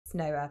It's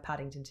no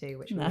Paddington 2,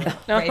 which we were No.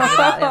 raving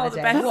about the other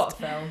day. best. What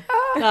film?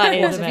 That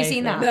is Have you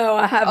seen that? No,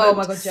 I haven't. Oh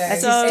my God, Joe. That's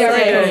So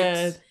hysterical.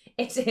 good.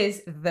 It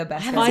is the best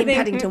I film. haven't seen think-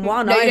 Paddington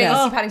 1 No, you either. don't need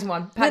to see Paddington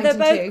 1. No, Paddington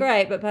they're both 2.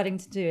 great, but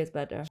Paddington 2 is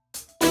better.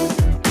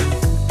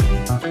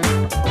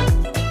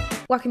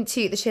 Welcome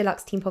to the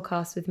SheerLuxe Team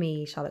Podcast with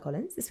me, Charlotte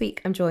Collins. This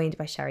week, I'm joined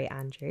by Sherri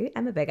Andrew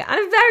Emma Bigger and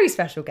a very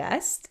special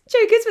guest. Joe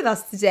Good's with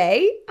us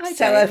today. Hi,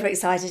 So Joe.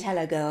 overexcited.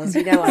 Hello, girls.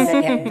 You know I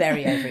get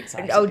very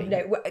overexcited. Oh,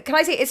 no. Can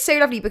I say it's so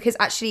lovely because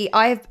actually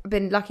I've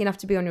been lucky enough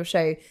to be on your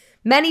show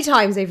many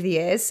times over the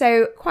years.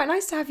 So quite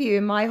nice to have you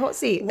in my hot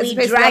seat. We as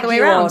opposed to the drag other way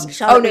you around. on.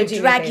 Charlotte, no, we do me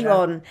a drag you favour.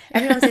 on.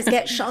 Everyone says,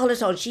 get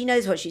Charlotte on. She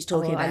knows what she's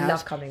talking about. I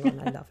love coming on.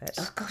 I love it.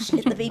 Oh gosh,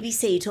 at the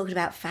BBC talking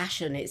about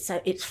fashion,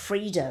 it's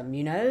freedom,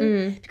 you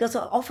know? Because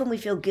often we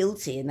feel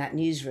guilty in that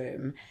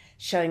newsroom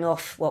showing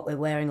off what we're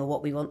wearing or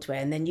what we want to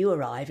wear, and then you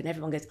arrive and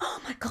everyone goes,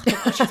 oh my God,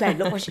 look what she's wearing,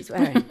 look what she's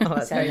wearing.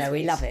 that's So very no, we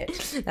sweet. love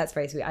it. That's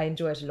very sweet. I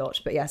enjoy it a lot.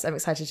 But yes, I'm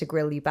excited to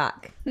grill you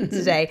back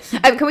today.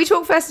 Can we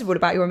talk first of all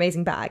about your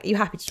amazing bag? Are you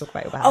happy to talk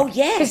about your bag? Oh,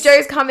 yes. Because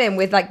Joe's come in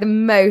with like the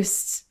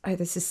most... Oh,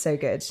 this is so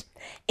good.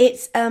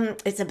 It's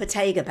a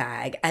Bottega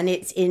bag and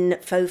it's in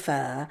faux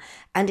fur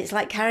and it's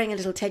like carrying a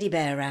little teddy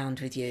bear around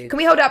with you. Can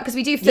we hold it up? Because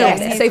we do film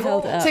Yes, this.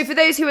 hold it up. So for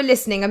those who are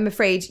listening, I'm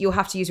afraid you'll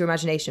have to use your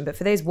imagination. But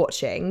for those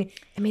watching,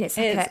 I mean, it's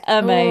like It's a...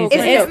 amazing.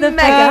 Isn't It's it the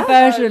mega?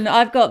 fur version.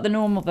 I've got the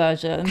normal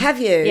version. Have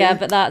you? Yeah,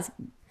 but that's...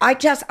 I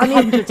mean,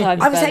 100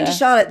 times I was saying to better.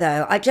 Charlotte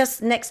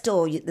though, next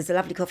door, there's a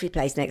lovely coffee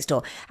place next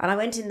door, and I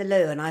went in the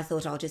loo and I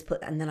thought I'll just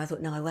put, and then I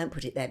thought no, I won't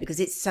put it there because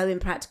it's so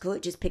impractical.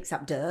 It just picks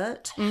up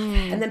dirt,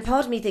 and then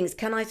part of me thinks,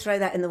 can I throw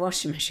that in the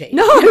washing machine?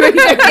 No,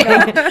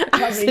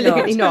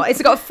 absolutely not.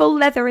 It's got a full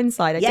leather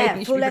inside. I don't Yeah, think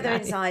you full should leather be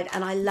inside,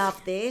 and I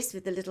love this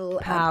with the little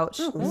Pouch.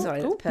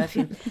 sorry, that's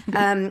perfume.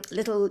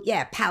 Little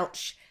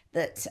pouch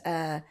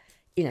that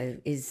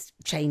is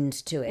chained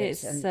to it.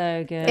 It's and,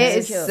 so good. It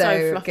is secure.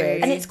 so fluffy.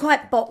 good. and it's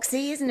quite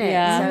boxy, isn't it?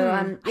 Yeah.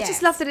 So I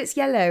just love that it's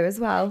yellow as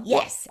well.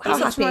 Yes, How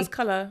Such a happy. nice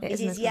colour. it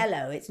is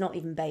yellow. It's not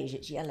even beige.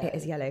 It's yellow. It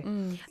is yellow.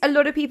 A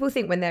lot of people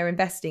think when they're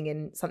investing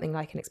in something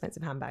like an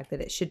expensive handbag that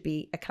it should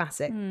be a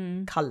classic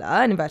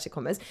colour, in inverted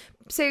commas.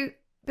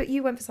 But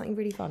you went for something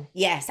really fun.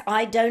 Yes,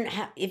 I don't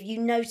have. If you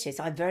notice,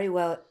 I very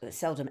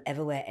seldom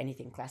ever wear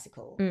anything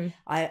classical.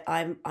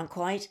 I'm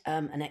quite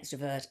an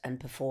extrovert and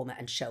performer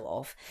and show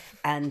off,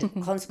 and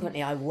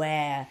consequently, I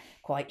wear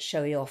quite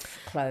showy off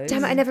clothes.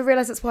 Damn it, I never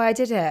realised that's why I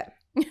did it.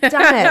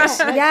 Damn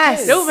it.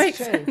 Yes. It all makes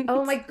True.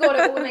 Oh my God,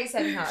 it all makes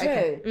sense now.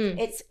 True.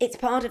 Okay. It's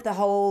part of the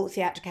whole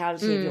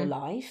theatricality of your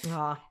life,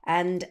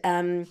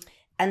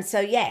 and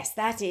so yes,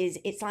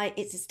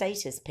 it's a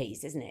status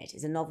piece, isn't it?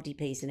 It's a novelty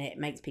piece, and it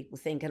makes people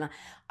think. And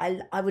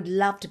I would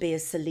love to be a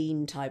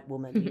Celine type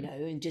woman, you know,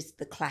 and just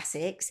the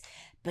classics,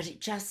 but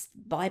it just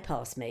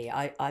bypassed me.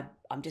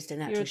 I'm just a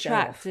natural You're show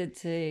off. attracted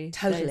to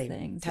Totally, those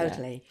things. yeah.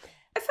 totally.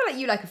 I feel like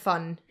you like a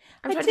fun.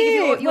 I'm I trying do. to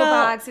think of your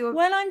Well, bags.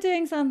 When I'm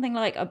doing something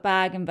like a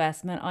bag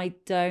investment, I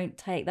don't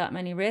take that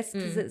many risks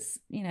because it's,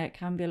 it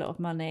can be a lot of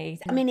money.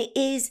 I mean, it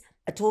is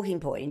a talking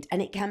point, and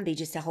it can be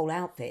just a whole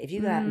outfit. If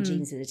you go out in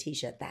jeans and a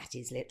t-shirt, that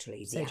is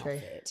literally the true.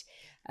 outfit.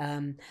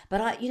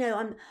 But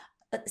I'm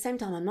at the same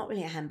time, I'm not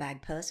really a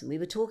handbag person. We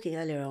were talking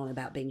earlier on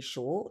about being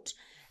short,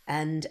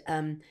 and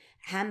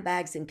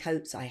handbags and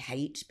coats I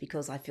hate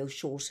because I feel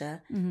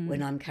shorter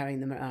when I'm carrying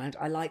them around.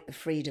 I like the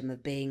freedom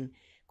of being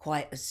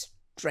quite a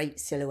straight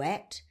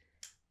silhouette.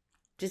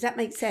 Does that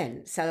make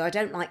sense? So I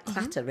don't like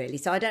clutter really.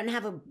 So I don't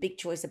have a big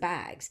choice of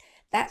bags.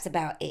 That's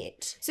about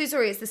it. So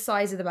sorry, it's the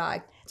size of the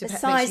bag. The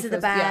size of the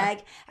bag.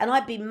 And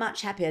I'd be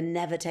much happier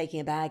never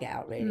taking a bag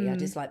out, really. I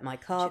just like my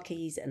car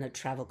keys and a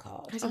travel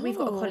card. We've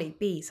got a colleague,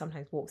 B,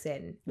 sometimes walks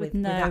in with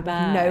no that,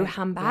 bag. no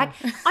handbag.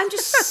 I'm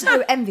just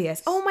so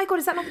envious. Oh my God,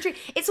 is that not the truth?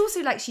 It's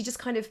also like she just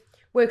kind of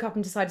woke up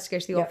and decided to go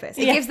to the office.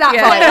 It gives that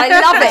vibe.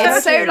 I love it.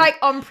 It's so like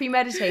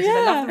unpremeditated.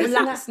 I love the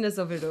relaxedness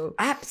of it all.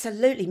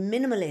 Absolutely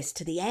minimalist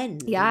to the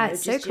end. Yeah, you know,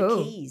 it's so just your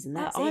cool. keys and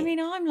that's I it.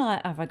 mean, I'm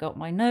like, have I got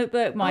my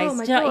notebook, my, Oh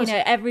my God.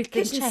 everything,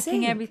 Kitchen checking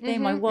sink.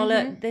 everything, my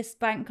wallet, this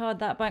bank card,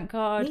 that bank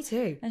card. Me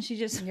too. And she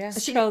just She,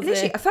 strolls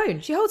literally, in. a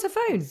phone. She holds her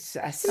phone. so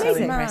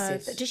amazing.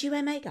 impressive. Mad. Does she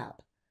wear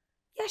makeup?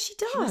 Yeah, she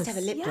does. She must have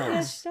a lip Yeah,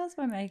 gloss. she does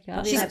my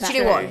makeup. She's, Like do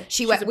you know that. what?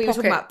 She's a We were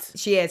talking pocket. about.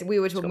 She is. We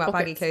were talking got about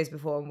baggy pockets. clothes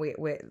before, and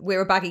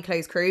we're a baggy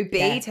clothes crew. B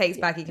Yeah. takes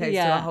baggy clothes to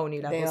Yeah. a whole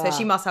new level, They so are.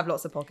 she must have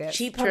lots of pockets.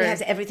 She probably True.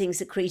 has everything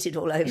secreted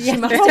all over. She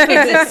must have.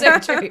 It's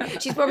so true.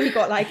 She's probably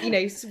got like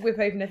whip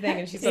open a thing,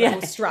 and she's got a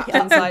little strap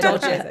inside.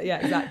 Dodges. Yeah,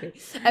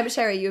 exactly.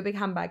 Sherri, you a big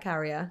handbag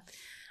carrier?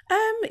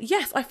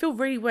 Yes, I feel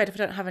really weird if I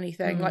don't have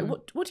anything. Like,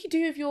 what do you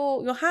do with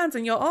your hands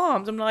and your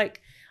arms? I'm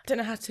like, I don't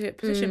know how to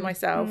position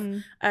myself.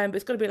 But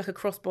it's got to be like a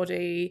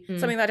crossbody,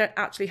 something that I don't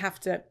actually have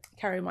to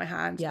carry in my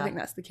hand. Yeah. I think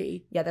that's the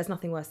key. Yeah, there's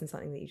nothing worse than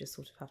something that you just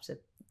sort of have to.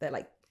 That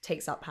like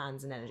takes up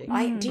hands and energy.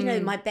 Do you know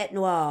my bête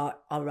noire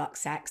are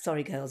rucksacks?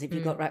 Sorry, girls, if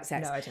you've got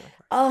rucksacks. No, I don't like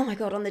rucksacks. Oh my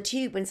God, on the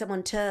tube when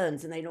someone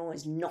turns and they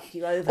always knock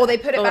you over. Or they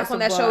put it back it's on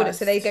the their shoulders, worst.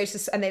 so they go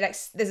to, and they like,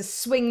 there's a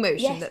swing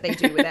motion that they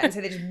do with it, and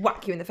so they just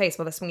whack you in the face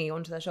while they're swinging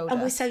onto their shoulder.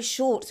 And we're so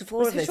short, the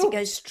four of us, short. it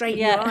goes straight in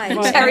Yeah. your eyes.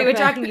 Right. Sherri, we're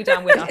dragging you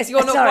down with us.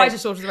 You're not Sorry. quite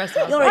as short as the rest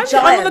of us. You're a I'm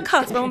giant. on the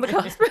cusp. I'm on the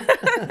cusp.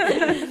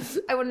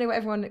 I want to know what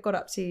everyone got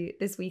up to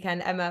this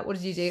weekend. Emma, what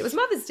did you do? It was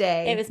Mother's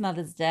Day. It was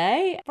Mother's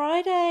Day.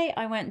 Friday,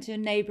 I went to a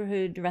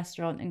neighbourhood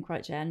restaurant in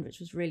Crouch End, which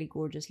was really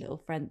gorgeous little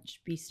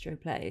French bistro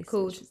place.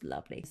 Cool. Which was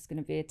lovely. It's going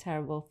to be a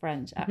terrible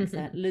French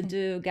accent. Le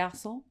Deux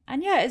Garçons.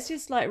 And yeah, it's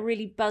just like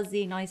really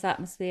buzzy, nice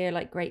atmosphere,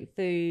 like great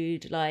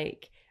food,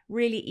 like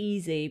really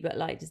easy, but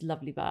like just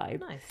lovely vibe.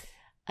 Nice.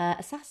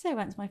 Saturday, I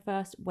went to my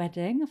first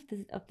wedding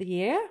of the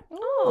year.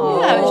 Oh,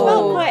 Yeah, which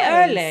felt quite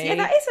nice. early. Yeah,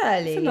 that is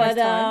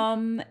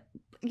early. But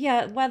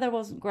yeah, weather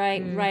wasn't great.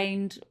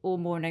 Rained all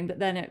morning, but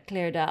then it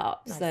cleared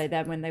up. Nice. So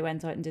then when they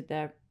went out and did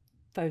their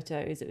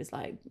photos, it was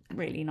like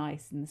really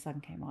nice and the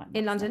sun came out.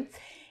 In London?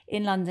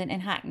 In London,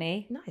 in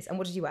Hackney. Nice. And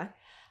what did you wear?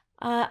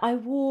 I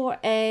wore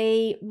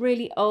a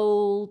really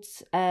old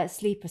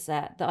sleeper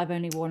set that I've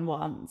only worn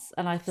once,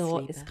 and I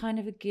thought it's kind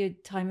of a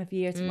good time of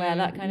year to wear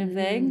that kind of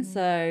thing.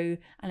 So,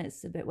 and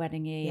it's a bit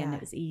weddingy and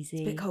it was easy.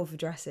 It's a bit cold for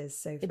dresses,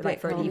 so A for, like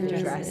bit for an cold evening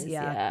for dress, dresses,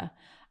 yeah.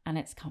 And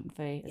it's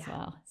comfy as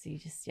well. So you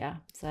just,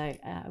 So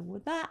I wore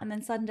that. And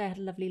then Sunday I had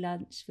a lovely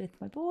lunch with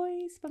my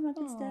boys for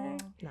Mother's Day.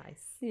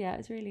 Nice. So yeah, it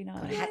was really A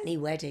nice. Hackney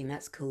wedding,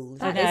 that's cool.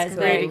 I know, it's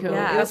really cool.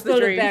 Yeah. It was That's the full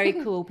of dream. very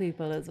cool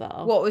people as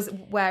well.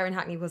 Where in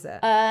Hackney was it?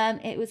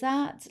 It was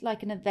at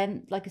like an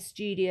event, like a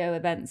studio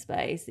event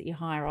space that you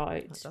hire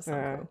out does sound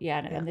for, cool.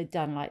 and they've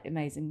done like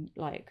amazing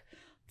like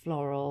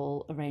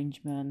floral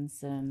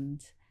arrangements and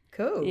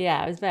Cool.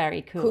 yeah, it was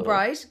very cool. Cool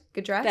bride?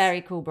 Good dress?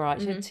 Very cool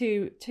bride. She had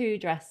two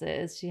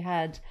dresses. She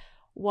had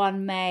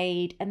one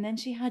made, and then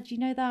she had,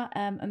 that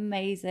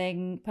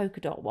amazing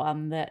polka dot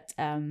one that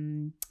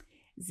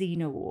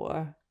Zena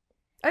wore.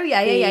 Oh,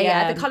 yeah.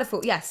 The The,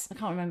 colourful, yes. I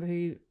can't remember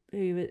who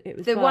it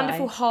was. The by.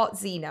 wonderful Heart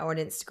Zena on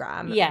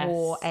Instagram Yes.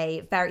 wore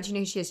a very, do you know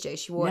who she is, Jo?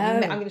 She wore, No.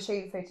 I'm going to show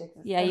you the photo. 'cause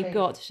it's Yeah, you've amazing.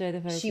 got to show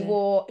the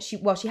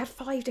photo. She had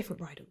 5 different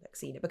bridal looks,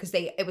 Zena, because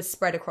it was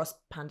spread across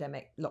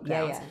pandemic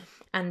lockdowns. Yeah.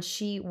 And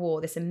she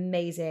wore this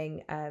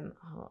amazing,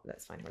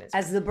 let's find one.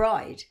 As the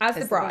bride. As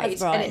the bride. As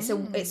bride.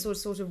 And it's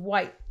sort of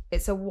white,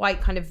 it's a white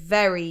kind of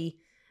very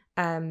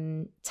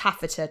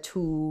taffeta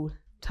tulle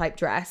type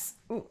dress.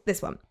 Ooh,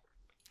 this one.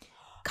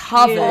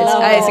 Covered.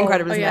 It's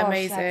incredible, isn't yeah, it?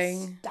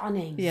 amazing.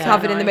 Stunning. Yeah.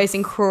 Covered in the most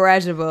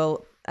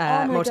incredible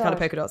my multicolored God.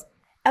 polka dots.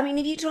 I mean,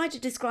 if you tried to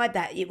describe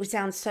that, it would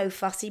sound so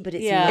fussy, but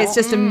it's Yeah. not. It's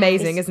just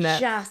amazing, It's isn't it?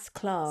 just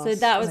class. So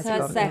that was I her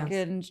love it, yes.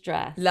 second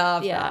dress.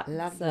 Love yeah. that.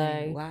 Lovely.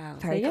 So, Wow.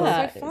 Very so cool.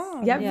 yeah, So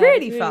fun. Yeah, yeah,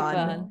 really it's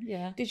fun.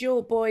 Yeah. Did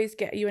your boys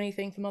get you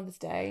anything for Mother's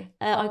Day?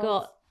 I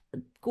got a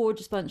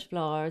gorgeous bunch of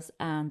flowers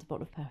and a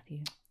bottle of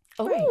perfume.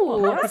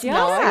 Oh, that's Yeah,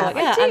 nice.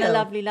 yeah, and a Ideal.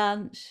 lovely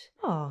lunch.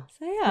 Oh,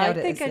 So yeah, Nailed I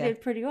it think this I year.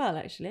 did pretty well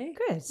actually.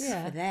 good.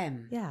 Yeah. For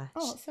them. Yeah.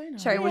 Oh, it's so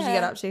nice. Sherri, what did you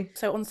get up to?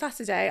 So on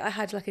Saturday, I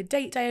had like a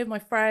date day with my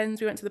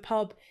friends. We went to the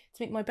pub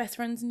to meet my best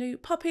friend's new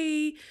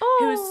puppy,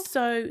 who is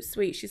so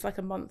sweet. She's like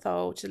a month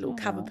old. She's a little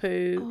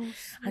cavapoo,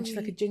 and she's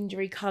like a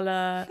gingery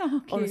colour. Oh,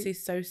 cute. Honestly,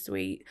 so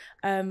sweet.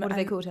 What have they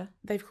and called her?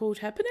 They've called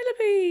her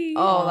Penelope.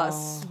 Oh,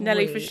 that's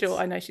Nelly for sweet.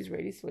 short. I know she's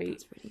really sweet.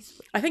 That's really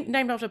sweet. I think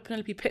named after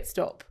Penelope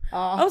Pitstop.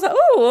 I was like,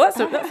 oh,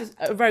 that's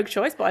a rogue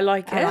choice, but I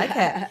like it. I like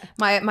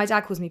it. My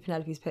dad calls me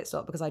Penelope's pit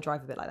stop because I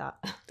drive a bit like that.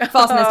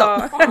 Fast and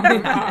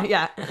stop.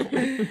 Yeah.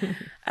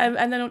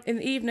 And then in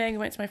the evening, I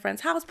went to my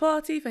friend's house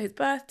party for his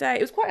birthday.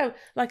 It was quite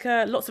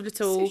lots of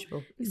little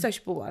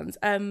sociable ones.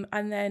 And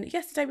then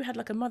yesterday we had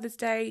like a Mother's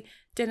Day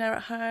dinner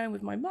at home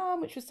with my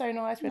mum, which was so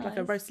nice. We had like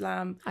a roast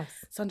lamb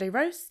Sunday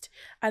roast.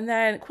 And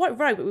then quite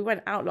rogue, but we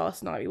went out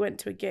last night. We went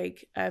to a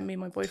gig, me and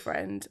my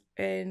boyfriend,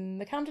 in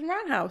the Camden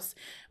Roundhouse,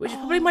 which is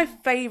probably my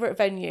favourite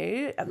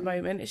venue at the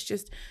moment. It's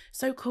just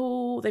so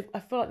cool. I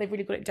feel like they've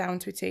really got it down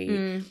to a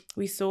T.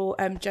 We saw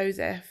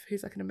Joseph,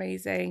 who's like an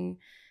amazing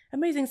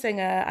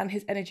singer, and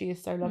his energy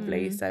is so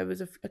lovely. So it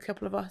was a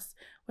couple of us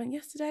went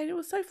yesterday and it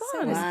was so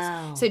fun.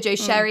 Wow. So Jo,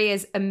 Sherri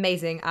is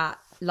amazing at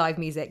live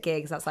music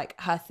gigs. That's like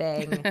her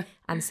thing.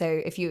 And so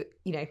if you're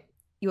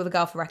the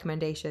girl for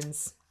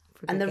recommendations.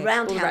 And the gig.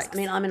 Roundhouse, I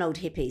mean, I'm an old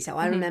hippie, so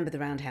I remember the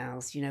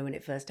Roundhouse, when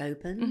it first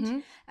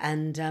opened.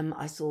 And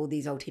I saw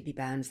these old hippie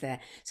bands there.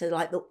 So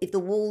like if the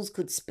walls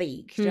could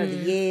speak, the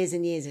years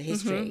and years of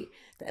history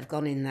that have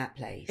gone in that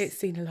place. It's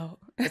seen a lot.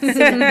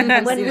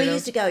 And when we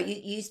used to go, you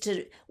used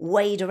to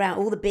wade around.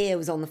 All the beer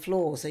was on the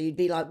floor, so you'd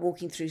be like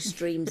walking through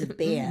streams of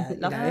beer.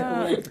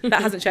 That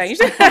hasn't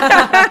changed.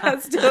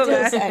 Still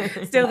there.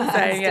 Still the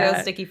same, yeah.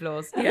 Still sticky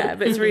floors. Yeah,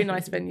 but it's a really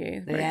nice venue.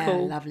 Very Yeah,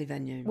 cool. lovely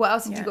venue. What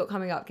else have you got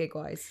coming up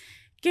gig-wise?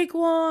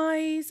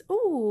 Gig-wise, I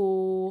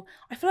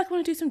feel like I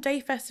want to do some day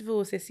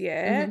festivals this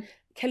year.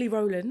 Kelly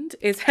Rowland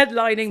is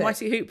headlining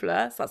Mighty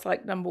Hoopla, so that's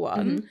like number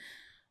one.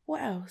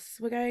 what else?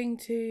 We're going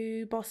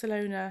to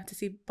Barcelona to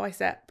see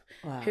Bicep,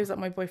 who's like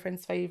my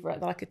boyfriend's favourite.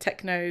 They're like a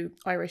techno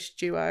Irish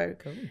duo.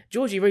 Cool.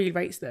 Georgie really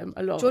rates them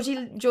a lot. Georgie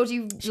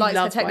likes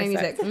the techno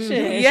music.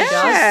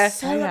 Yeah.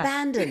 So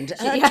abandoned.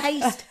 Her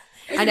taste.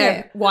 I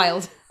know,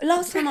 wild.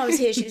 Last time I was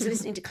here, she was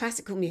listening to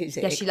classical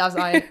music. Yeah, she loves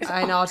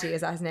Ian Argy.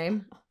 Is that his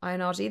name?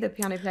 Ian Argy, the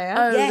piano player.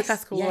 Oh, Yes, the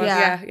classical yes.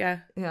 one. Yeah.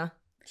 Yeah.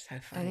 So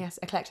And funny. yes,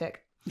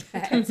 eclectic.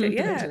 Totally.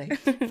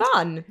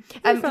 Fun.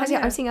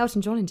 I'm seeing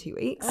Elton John in 2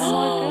 weeks.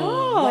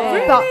 Oh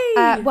my God.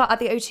 Really? But at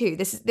the O2,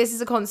 this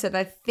is a concert that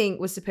I think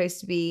was supposed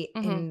to be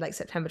in like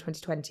September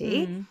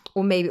 2020,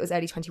 or maybe it was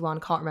early 21.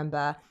 Can't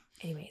remember.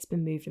 Anyway, it's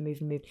been moved and moved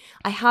and moved.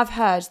 I have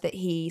heard that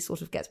he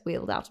sort of gets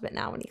wheeled out a bit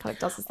now when he kind of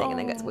does his thing and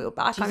then gets wheeled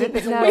back. I'm a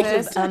bit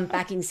nervous.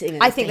 Backing singers.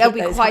 I think there'll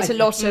be quite a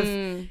lot of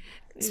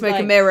smoke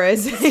and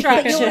mirrors.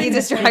 Distractions. You're in the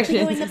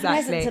Exactly.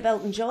 presence of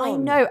Elton John. I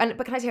know.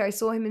 But can I tell you, I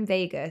saw him in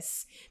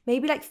Vegas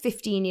maybe like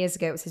 15 years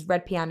ago. It was his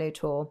Red Piano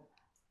tour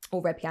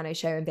or Red Piano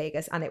show in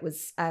Vegas. And it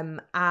was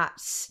at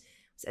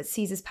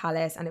Caesar's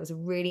Palace, and it was a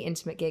really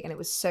intimate gig, and it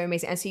was so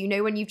amazing. And so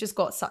when you've just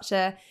got such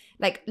a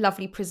like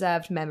lovely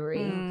preserved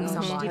memory of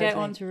someone, You don't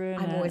want to ruin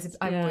I'm always a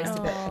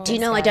bit. Do you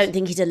know, I don't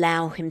think he'd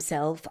allow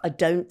himself. I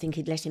don't think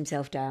he'd let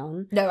himself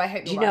down. No, I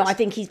hope Do you you're know, right. I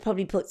think he's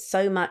probably put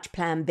so much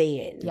plan B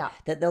in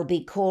that there'll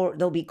be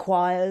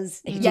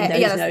choirs. That's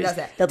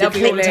it. There'll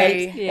be all click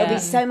tapes. in. There'll be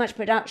so much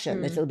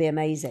production that it'll be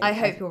amazing. I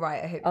hope you're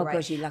right. Oh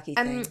gosh, you lucky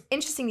thing.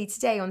 Interestingly,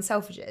 today on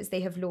Selfridges,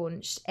 they have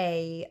launched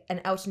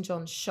an Elton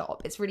John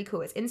shop. It's really cool.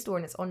 It's in store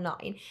and it's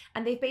online.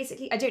 And they've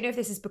basically, I don't know if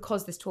this is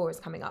because this tour is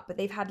coming up, but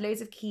they've had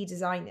loads of key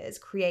designers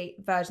create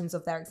versions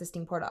of their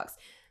existing products,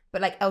 but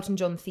like Elton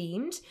John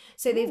themed.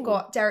 So they've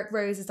got Derek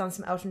Rose has done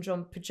some Elton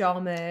John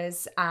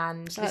pajamas,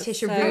 and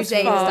Letitia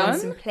Rouget has done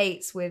some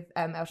plates with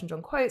Elton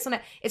John quotes on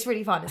it. It's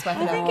really fun. It's worth a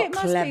I look. think it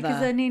must be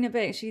because Nina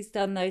Bing, she's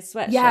done those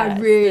sweatshirts. Yeah, I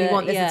really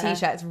want this as a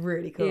t-shirt. It's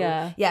really cool.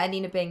 Yeah. And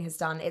Nina Bing has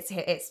done it's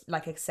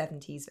like a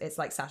 70s, it's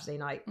like Saturday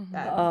night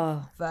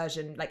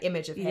version, like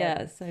image of him.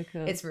 Yeah, it's so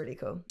cool. It's really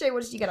cool. Jay,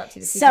 what did you get up to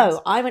this So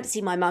weekend? I went to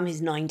see my mum,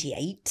 who's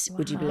 98,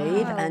 would you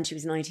believe? And she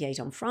was 98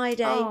 on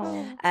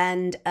Friday.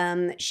 And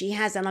she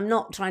has, and I'm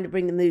not trying to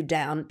bring the mood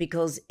down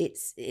because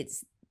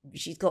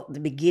she's got the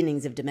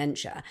beginnings of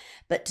dementia,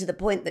 but to the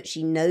point that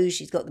she knows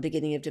she's got the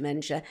beginning of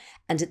dementia.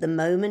 And at the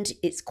moment,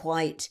 it's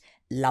quite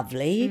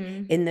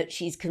lovely in that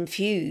she's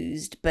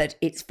confused, but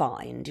it's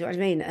fine. Do you know what I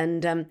mean?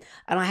 And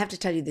I have to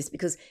tell you this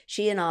because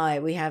she and I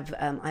have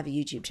I have a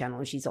YouTube channel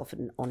and she's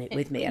often on it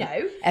with me.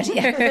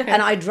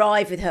 And I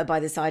drive with her by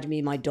the side of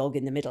me, my dog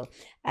in the middle.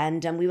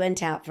 And we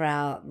went out for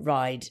our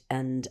ride,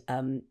 and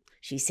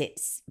she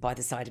sits by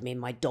the side of me in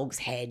my dog's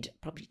head,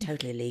 probably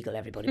totally illegal,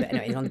 everybody, but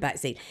anyway, on the back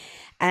seat.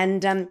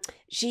 And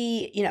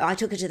she, I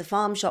took her to the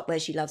farm shop where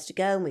she loves to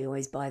go, and we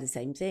always buy the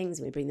same things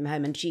and we bring them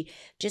home. And she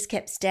just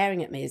kept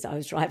staring at me as I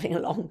was driving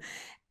along.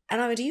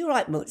 And I went, "Are you all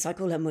right, Mutz?" I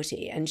call her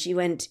Mutty. And she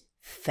went,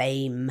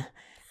 "Fame."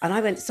 And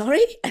I went,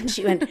 "Sorry?" And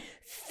she went,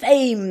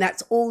 "Fame,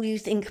 that's all you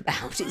think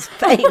about is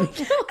fame."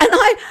 And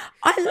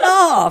I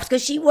laughed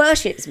because she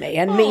worships me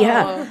and me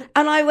her.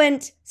 And I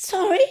went,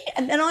 "Sorry?"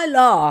 And then I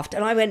laughed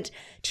and I went,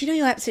 "Do you know,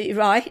 you're absolutely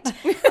right?"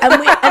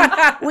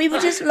 And we were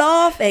just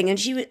laughing,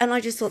 and I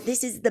just thought,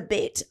 this is the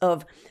bit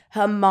of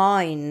her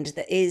mind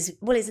that is,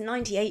 well, it's a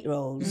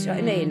 98-year-old, you know what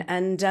I mean?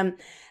 And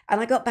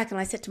I got back and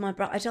I said to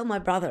I told my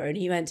brother, and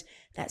he went,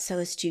 "That's so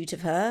astute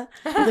of her,"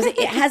 because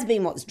it has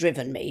been what's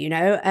driven me,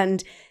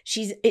 and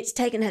it's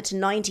taken her to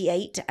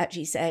 98 to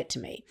actually say it to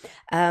me.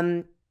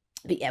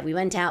 But yeah, we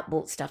went out,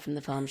 bought stuff from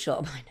the farm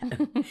shop. I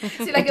know.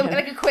 So like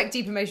a quick,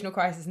 deep emotional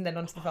crisis, and then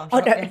onto the farm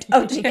shop.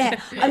 Yeah.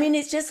 I mean,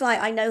 it's just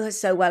like, I know her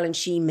so well, and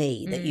she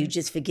me, that you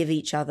just forgive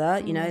each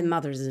other,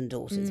 mothers and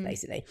daughters,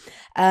 basically.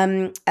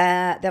 Then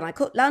I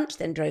cooked lunch,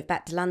 then drove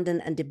back to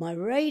London and did my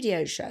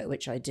radio show,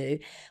 which I do,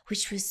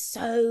 which was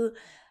so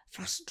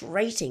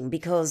frustrating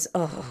because,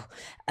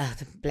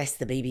 bless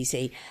the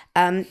BBC,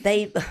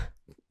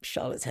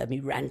 Charlotte's heard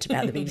me rant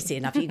about the BBC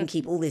enough. You can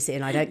keep all this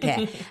in, I don't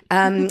care.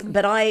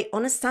 But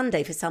on a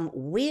Sunday, for some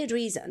weird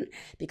reason,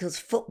 because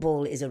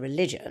football is a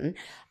religion,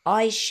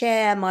 I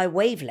share my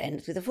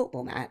wavelength with a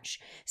football match.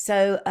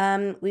 So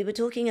we were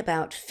talking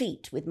about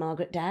feet with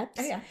Margaret Dabbs.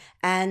 Oh, yeah.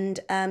 And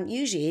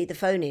usually the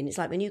phone in, it's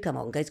like when you come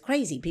on, goes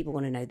crazy. People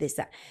want to know this,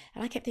 that.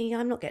 And I kept thinking,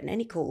 I'm not getting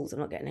any calls.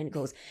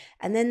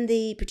 And then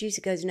the producer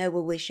goes, "No,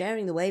 well, we're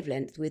sharing the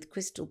wavelength with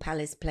Crystal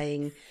Palace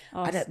playing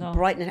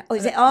Brighton. Oh,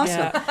 is it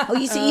Arsenal? Yeah. Oh,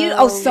 you see,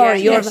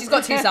 sorry. She's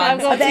got two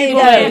sons. There you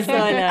go.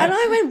 And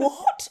I went,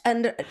 "What?"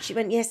 And she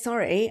went, "Yes,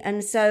 sorry."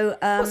 And so...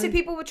 so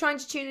people were trying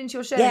to tune into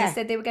your show and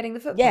said they were getting the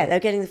football? Yeah, they were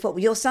getting the football.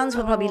 Your sons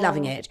were probably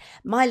loving it.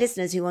 My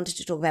listeners who wanted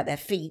to talk about their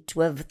feet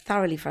were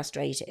thoroughly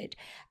frustrated.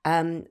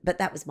 But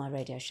that was my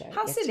radio show.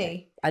 How yesterday.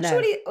 silly. I know.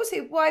 Surely, also,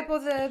 why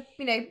bother,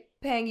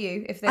 paying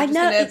you if they're I just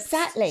know, gonna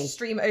exactly.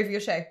 stream over your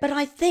show? But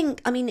I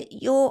think, I mean,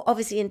 you're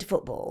obviously into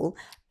football.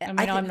 I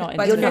mean, I'm not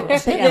but into you're football.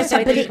 not. Yeah, so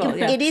I but do football,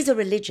 yeah. it is a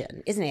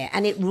religion, isn't it?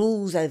 And it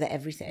rules over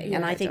everything. Yeah,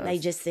 and I it think they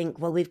does. just think,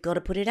 well, we've got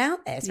to put it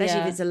out there, especially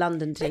if Yeah. it's a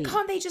London team. But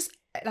can't they just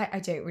like? I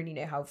don't really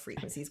know how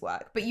frequencies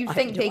work, but you'd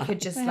think they could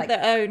just They have like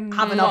their own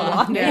have another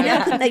one. Yeah.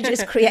 Yeah, couldn't they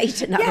just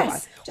create another Yes, one?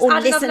 just Or add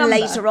another listen number.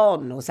 later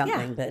on or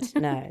something, but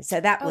no.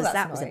 So that Oh, was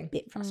that's a annoying.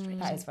 bit frustrating.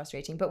 That is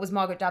frustrating. But was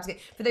Margaret Dabbs good?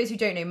 For those who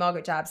don't know,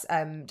 Margaret Dabbs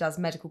does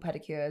medical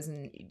pedicures,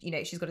 and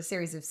she's got a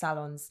series of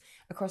salons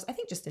across, I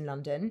think, just in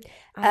London.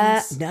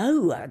 And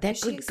No, they're is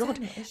she good God.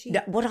 external? Is she?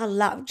 No, what I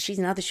love, she's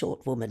another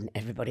short woman,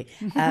 everybody.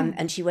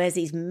 And she wears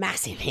these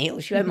massive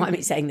heels. She won't mind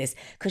me saying this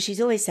because she's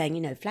always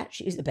saying, flat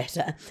shoes are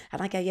better.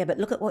 And I go, yeah, but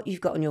look at what you've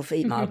got on your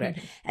feet, Margaret.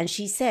 And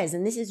she says,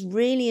 and this is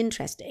really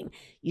interesting,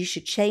 you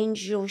should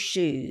change your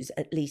shoes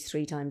at least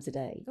 3 times a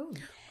day.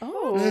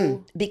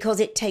 Oh. Because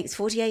it takes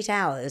 48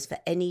 hours for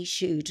any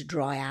shoe to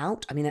dry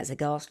out. I mean, that's a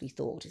ghastly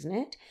thought, isn't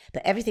it?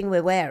 But everything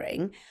we're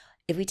wearing,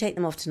 if we take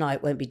them off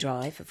tonight, won't be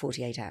dry for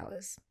 48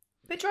 hours.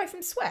 But dry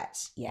from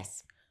sweat.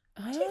 Yes.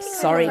 Sorry,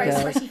 Sorry,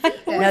 girls.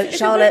 No,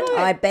 Charlotte,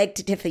 I beg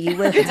to differ. You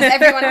will. Does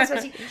everyone else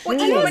sweaty? Well,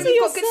 even when also you've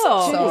your got good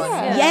socks socks.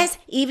 on. Yeah. Yes,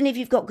 even if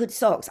you've got good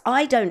socks.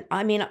 We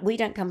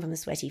don't come from a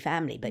sweaty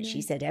family, but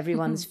she said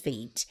everyone's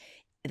feet,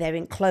 they're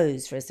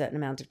enclosed for a certain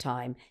amount of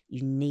time.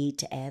 You need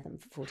to air them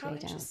for 48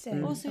 hours.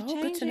 interesting. Also,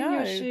 Oh, good to changing know.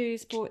 your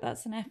shoes,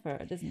 that's an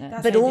effort, isn't it?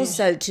 That's But what I do.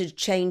 also to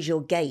change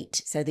your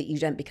gait so that you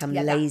don't become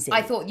Yeah, that- lazy.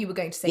 I thought you were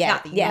going to say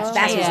Yeah, that. yeah, you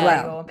that changed as it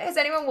well. more. But has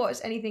anyone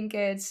watched anything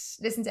good?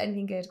 Listened to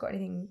anything good? Got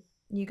anything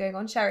new going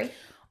on, Sherri?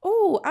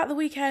 Oh, at the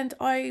weekend,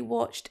 I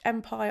watched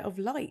Empire of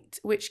Light,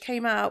 which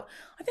came out,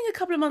 I think, a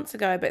couple of months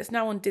ago, but it's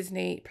now on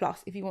Disney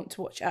Plus if you want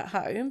to watch it at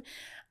home.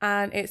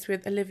 And it's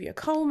with Olivia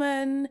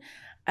Colman.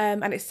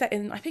 And it's set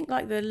in, I think,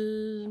 like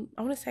the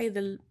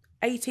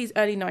 80s,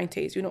 early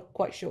 90s, you're not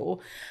quite sure.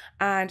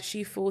 And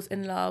she falls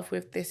in love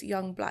with this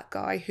young black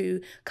guy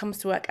who comes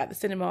to work at the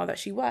cinema that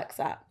she works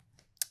at.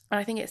 And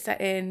I think it's set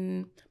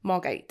in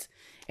Margate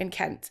in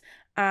Kent.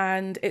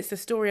 And it's a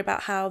story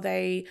about how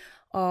they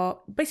are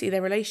basically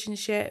their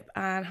relationship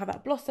and how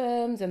that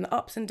blossoms and the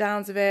ups and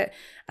downs of it.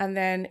 And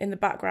then in the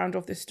background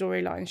of this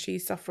storyline,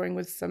 she's suffering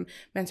with some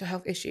mental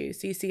health issues.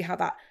 So you see how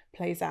that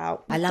plays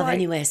out. I love Quite-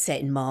 anywhere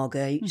set in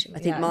Margate. I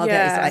think Yeah. Margate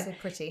Yeah. is So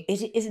pretty.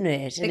 isn't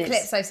it? The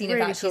clips I've seen of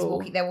really that, she's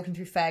cool. they're walking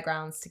through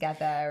fairgrounds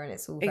together, and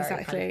it's all very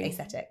kind of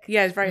aesthetic.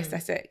 Yeah, it's very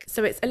aesthetic.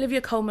 So it's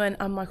Olivia Colman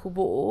and Michael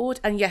Ward.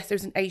 And yes,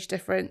 there's an age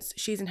difference.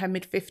 She's in her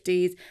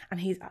mid-50s and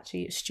he's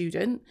actually a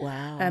student.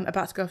 Wow.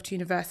 About to go off to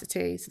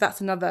university. So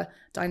that's another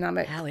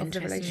dynamic How of the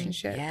interesting.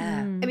 relationship. Yeah.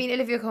 I mean,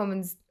 Olivia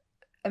Colman's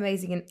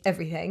amazing in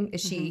everything.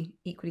 Is she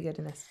equally good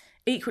in this?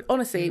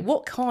 Honestly,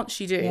 what can't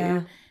she do?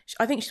 Yeah.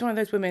 I think she's one of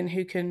those women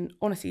who can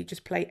honestly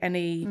just play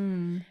any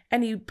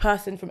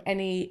person from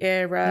any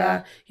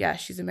era. Yeah,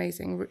 she's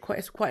amazing.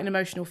 It's quite an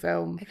emotional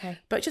film. Okay.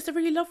 But just a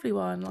really lovely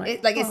one.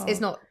 It's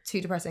not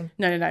too depressing.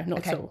 No, not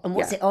Okay. at all. And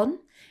what's it on?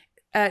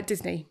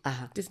 Disney.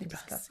 Uh-huh. Disney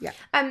Plus. Yeah.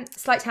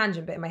 Slight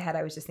tangent, but in my head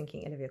I was just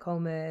thinking Olivia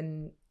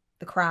Colman,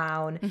 The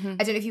Crown.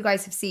 I don't know if you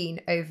guys have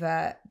seen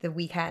over the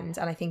weekend,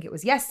 and I think it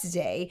was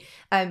yesterday,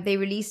 they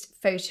released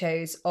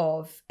photos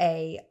of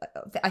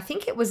I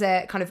think it was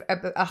a kind of a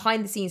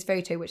behind the scenes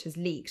photo which has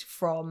leaked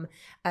from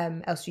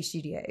Elstree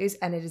Studios,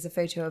 and it is a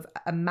photo of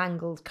a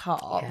mangled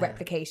car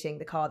replicating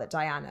the car that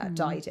Diana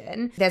died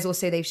in. There's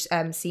also, they've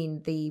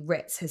seen the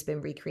Ritz has been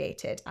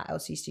recreated at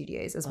Elstree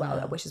Studios as well,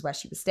 which is where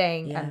she was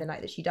staying and the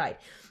night that she died.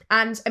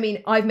 And I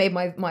mean, I've made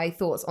my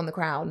thoughts on The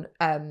Crown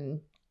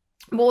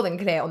more than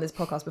clear on this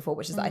podcast before,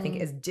 which is that I think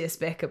it is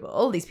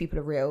despicable. These people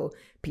are real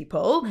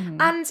people.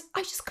 And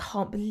I just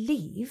can't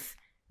believe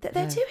that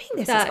they're doing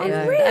this. It's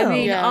unreal. I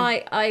mean,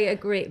 I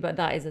agree, but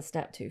that is a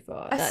step too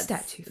far. That's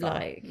step too far.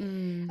 Like, I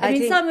mean,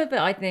 think- some of it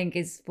I think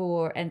is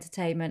for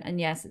entertainment, and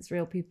yes, it's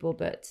real people,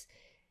 but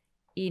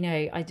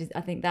I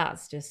think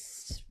that's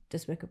just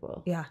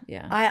despicable. Yeah.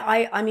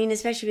 I mean,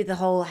 especially with the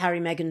whole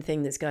Harry Meghan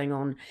thing that's going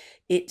on,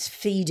 it's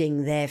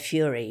feeding their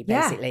fury,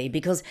 basically.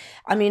 Because,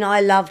 I mean, I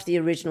loved the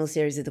original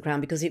series of The Crown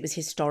because it was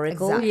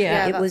historical. Exactly.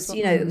 Yeah, it was,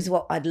 it was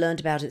what I'd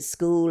learned about at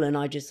school, and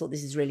I just thought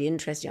this is really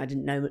interesting. I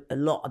didn't know a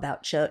lot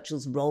about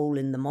Churchill's role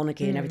in the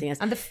monarchy and everything else.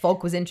 And the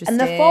fog was interesting.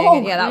 And the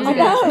fog. Yeah, that was I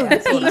know. good. I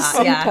saw Pea that,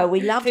 soup. yeah.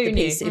 We loved Who the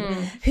knew? pea soup.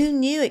 Who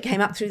knew it came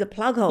up through the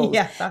plug holes?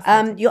 Yeah,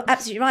 that's you're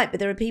absolutely right. But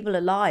there are people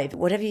alive.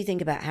 Whatever you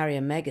think about Harry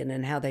and Meghan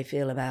and how they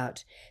feel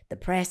about the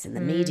press and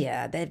the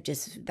media,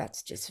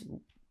 that's just,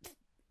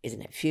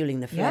 isn't it, fueling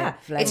the flame?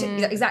 It's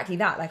exactly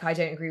that. Like, I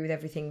don't agree with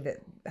everything that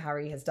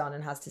Harry has done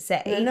and has to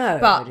say. No,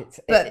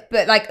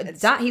 but like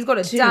that, he's got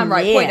a damn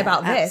right point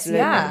about this. Absolutely.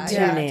 Yeah,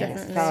 Too near,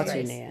 definitely. far too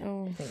Disgrace. near.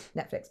 I think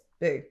Netflix,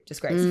 boo,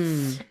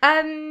 disgrace.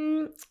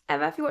 Emma,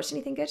 have you watched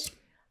anything good?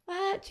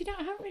 Do you know,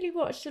 I haven't really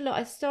watched a lot.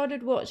 I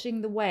started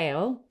watching The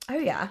Whale, Oh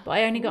yeah, but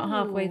I only got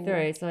halfway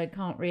through, so I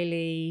can't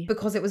really.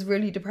 because it was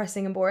really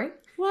depressing and boring.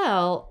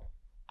 Well,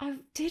 I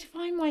did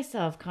find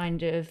myself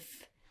kind of,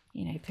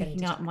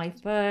 picking up my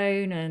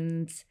phone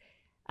and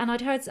And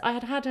I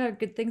had heard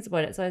good things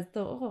about it, so I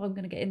thought, oh, I'm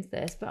going to get into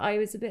this. But I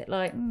was a bit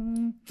like,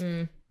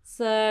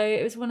 So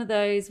it was one of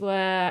those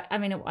where, I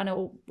mean, and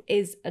it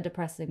is a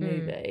depressing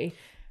movie,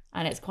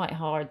 and it's quite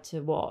hard to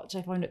watch.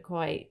 I find it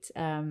quite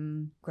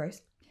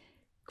gross.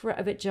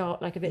 A bit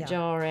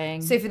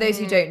jarring. So for those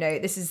who don't know,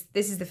 this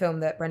is the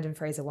film that Brendan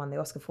Fraser won the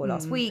Oscar for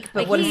last week.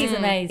 But he's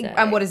amazing.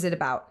 And what is it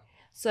about?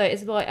 So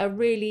it's about a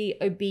really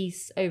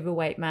obese,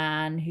 overweight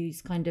man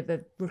who's kind of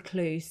a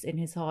recluse in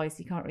his house.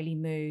 He can't really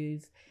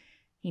move.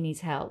 He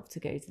needs help to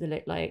go to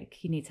the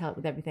he needs help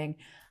with everything.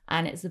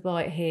 And it's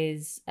about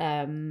his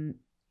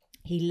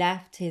he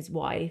left his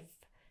wife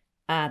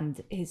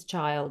and his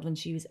child when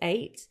she was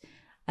 8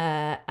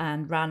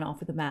 and ran off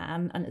with a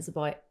man. And it's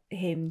about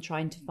him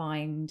trying to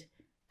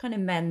kind of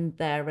mend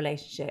their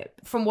relationship.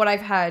 From what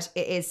I've heard,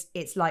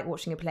 it's like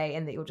watching a play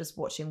in that you're just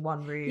watching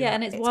one room. Yeah,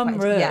 and it's one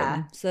room.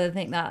 Yeah. So I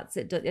think that's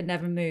it. It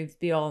never moves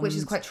beyond, which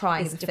is quite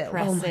trying as a film.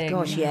 Oh my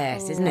gosh,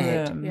 yes, isn't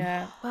it?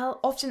 Yeah.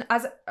 Well, often,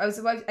 as I was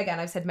again,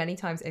 I've said many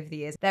times over the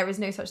years, there is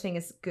no such thing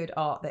as good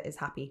art that is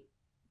happy.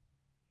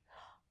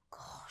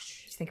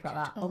 Gosh, just think about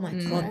that. Oh my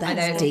god, that's I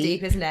know, it's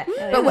deep, isn't it?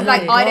 Oh But my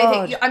like, I don't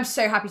God. think I'm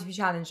so happy to be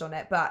challenged on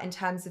it. But in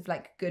terms of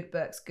like good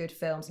books, good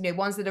films,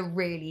 ones that are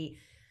really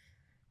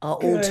are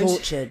good. all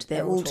tortured.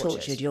 They're all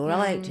tortured. You're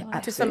right. To some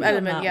Absolutely.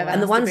 element, yeah.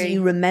 And the ones that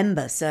you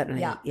remember,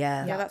 certainly. Yeah.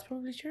 Yeah. Yeah, that's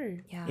probably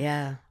true.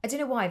 Yeah. I don't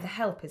know why The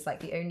Help is like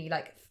the only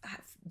like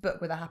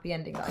book with a happy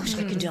ending. That Gosh,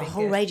 we can do a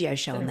whole radio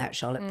show on that,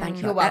 Charlotte. Thank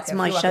you. You're That's welcome,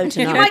 my you're show welcome.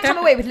 tonight. You might come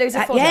away with loads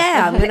of fodder.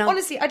 yeah, I'm gonna-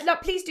 honestly, I'd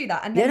love. Please do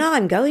that, and then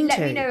I'm going let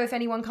to. me know if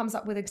anyone comes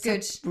up with a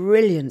good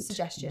Brilliant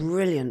suggestion.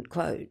 Brilliant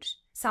quote.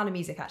 Sound of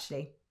Music.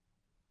 Actually,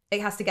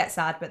 it has to get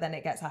sad, but then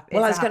it gets happy.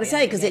 Well, I It's was a going to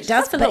happy say, because ending, it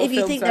does, That's a but lot if of you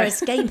films, think though. they're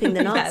escaping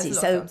the Yeah, Nazis, there's a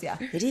so lot of films,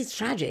 yeah. it is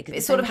tragic.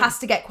 It sort of has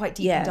to get quite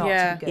deep and dark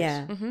Yeah. to be good.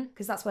 Yeah.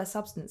 Because that's where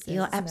substance is.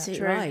 You're isn't it?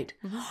 absolutely True. right.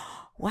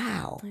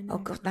 Wow. Oh,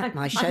 God, that's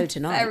my I'm show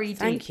tonight. Very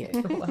Thank deep.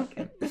 you. You're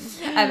welcome.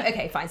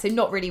 Okay, fine. So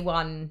not really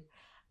one.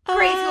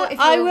 Great. If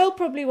I you're- will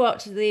probably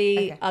watch the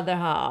Okay. other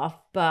half,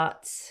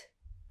 but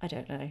I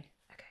don't know. Okay.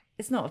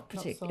 It's not a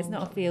particular. It's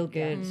not a feel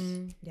good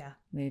Yeah.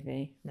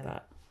 movie. No.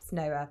 But It's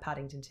no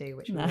Paddington 2,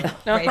 which we No. were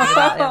raving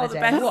about the other The day.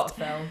 best. What a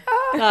film.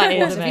 that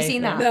is Have you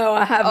seen that? No,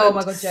 I haven't. Oh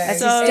my God, Joe. That's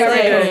So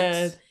hysterical.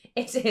 good.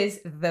 It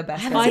is the best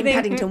I film. haven't seen think-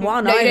 Paddington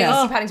 1 No, you don't either. need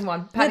to see Paddington 1.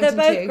 No, they're Paddington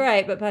both 2.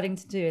 great, but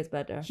Paddington 2 is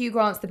better. Hugh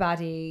Grant's the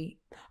baddie.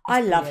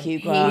 I love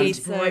Hugh Grant.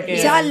 He's so good. You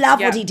see, I love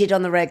what Yeah. he did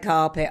on the red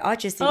carpet. I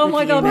just think Oh good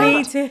my for God, you, me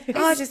Matt. too.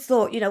 I just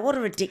thought, what a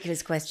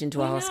ridiculous question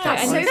to ask. know, that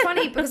And was. so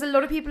funny because a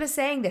lot of people are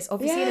saying this.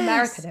 Obviously in Yes.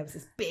 America there was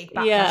this big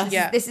backlash.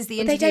 Yeah. This is the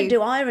But they interview. don't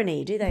do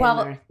irony, do they? Well,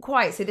 America?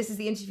 quite. So this is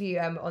the interview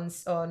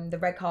on the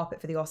red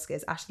carpet for the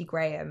Oscars. Ashley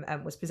Graham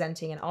was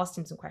presenting and asked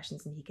him some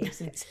questions, and he gave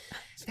some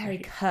very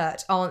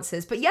curt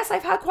answers. But yes,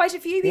 I've heard quite a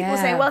few people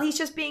Yeah. say, "Well, he's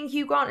just being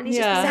Hugh Grant, and he's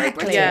Yeah. just very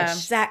Exactly. British." Yeah.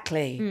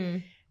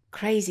 Exactly.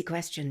 Crazy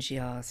question she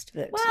asked.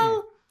 But,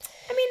 Well,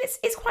 I mean,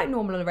 it's quite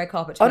normal on a red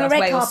carpet to on be a asked red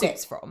where your carpet.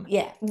 suit's from.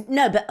 Yeah.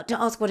 No, but to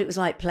ask what it was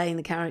like playing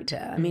the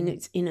character. I mean,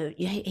 it's,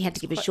 he had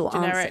to give a short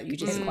generic. answer. You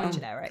just It's said, quite "Oh,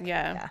 generic.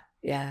 Yeah.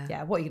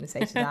 Yeah. What are you going to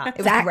say to that? It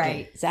was Exactly.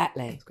 great.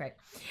 Exactly. It was great.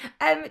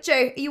 Joe,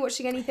 are you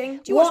watching anything?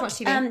 Do you watch much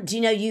TV? Do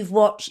you know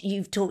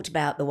you've talked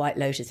about The White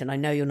Lotus, and I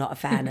know you're not a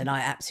fan, and I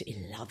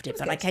absolutely loved it,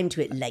 but I came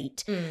to it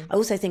late. I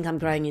also think I'm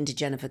growing into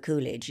Jennifer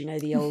Coolidge,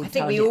 the old I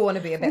think we all want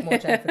to be a bit more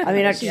Jennifer. I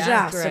mean, it's Coolidge,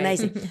 just great.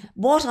 amazing.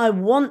 What I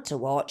want to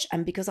watch,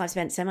 and because I've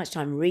spent so much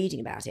time reading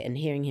about it and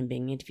hearing him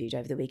being interviewed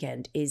over the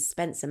weekend, is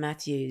Spencer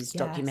Matthews'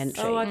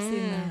 documentary. Oh, I've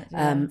seen that.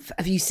 Yeah.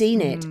 Have you seen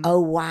it? Oh,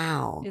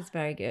 wow. It's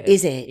very good.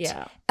 Is it?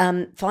 Yeah.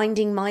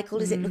 Finding Michael,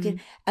 is it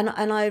looking? And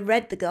I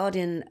read the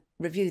Guardian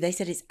review. They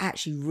said it's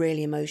actually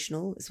really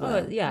emotional as well.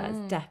 Oh, yeah.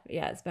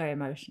 It's very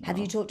emotional. Have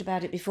you talked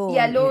about it before?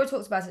 Yeah, Laura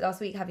talked about it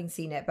last week, having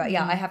seen it. But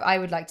yeah, I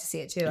would like to see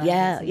it too. I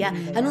haven't Yeah,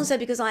 seen it. and also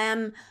because I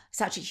am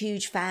such a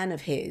huge fan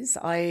of his,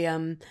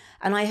 and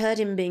I heard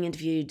him being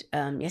interviewed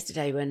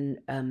yesterday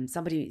when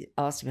somebody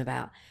asked him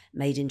about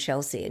Made in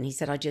Chelsea, and he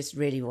said, "I just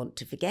really want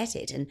to forget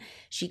it." And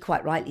she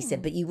quite rightly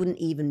said, "But you wouldn't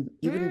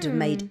have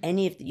made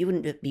any of you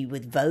wouldn't be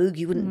with Vogue,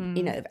 you wouldn't,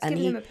 And giving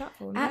he him a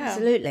platform, yeah.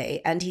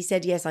 absolutely, and he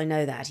said, "Yes, I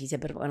know that." He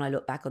said, "But when I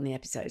look back on the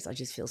episodes, I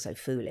just feel so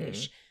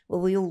foolish." Well,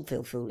 we all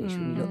feel foolish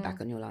when you look back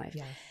on your life.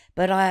 Yeah.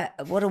 But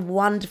what a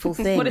wonderful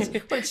thing! What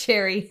a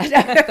cheery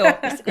thought.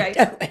 It's great.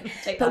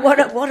 Take But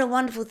that. what a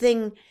wonderful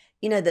thing,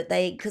 that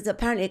because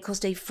apparently it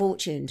cost a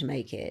fortune to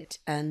make it,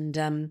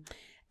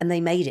 and they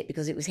made it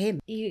because it was him.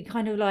 You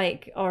kind of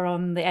are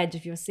on the edge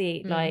of your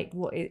seat.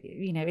 What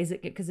is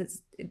it? Because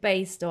it's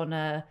based on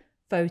a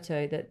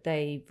photo that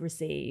they've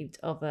received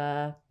of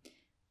a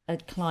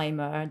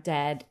climber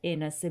dead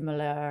in a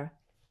similar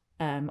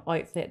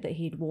outfit that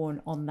he'd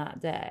worn on that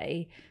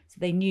day. So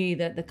they knew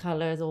that the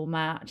colours all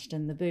matched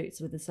and the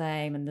boots were the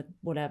same and the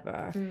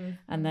whatever.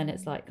 And then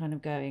it's kind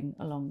of going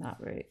along that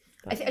route.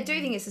 I don't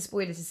think it's a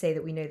spoiler to say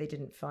that we know they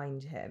didn't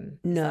find him.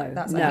 No,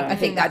 that's, no. I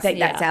think that's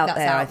out that's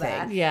there. out I there.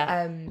 think.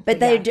 Yeah. But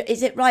yeah.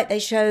 is it right? They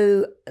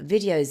show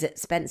videos that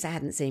Spencer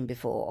hadn't seen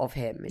before of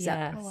him. Is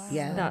Yes. that?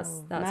 Yeah. That's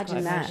Imagine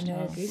quite that.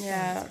 emotional.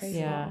 Yeah.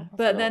 Yeah.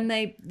 But then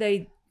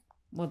they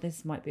well,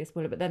 this might be a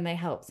spoiler, but then they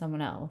help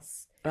someone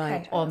else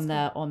Right. on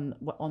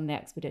the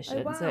expedition.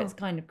 Oh, wow. So it's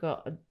kind of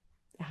got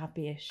a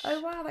happy-ish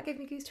Oh wow, that gave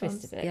me goosebumps.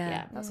 twist of it.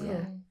 Yeah. That's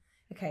cool.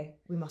 Okay,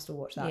 we must all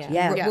watch that. Yeah.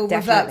 Yeah, we'll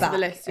definitely. revert back To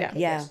the list, yeah. Okay,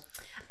 Yeah.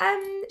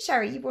 good.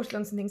 Sherri, you brought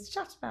along some things to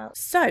chat about.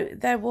 So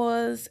there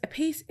was a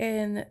piece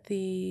in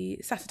the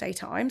Saturday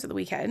Times at the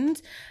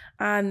weekend,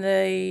 and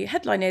the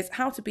headline is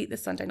 "How to Beat the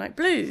Sunday Night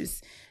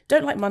Blues.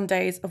 Don't like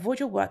Mondays, avoid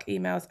your work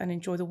emails and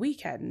enjoy the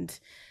weekend."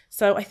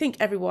 So I think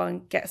everyone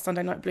gets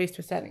Sunday night blues to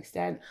a certain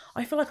extent.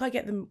 I feel like I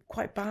get them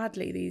quite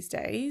badly these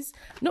days.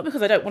 Not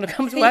because I don't want to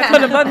come to work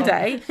on a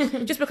Monday,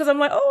 just because I'm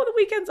like, oh, the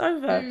weekend's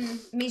over.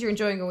 Means you're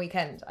enjoying a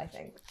weekend, I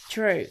think.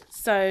 True.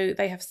 So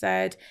they have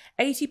said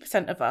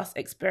 80% of us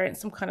experience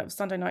some kind of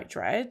Sunday night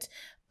dread,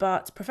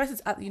 but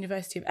professors at the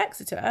University of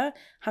Exeter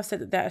have said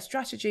that there are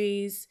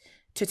strategies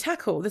to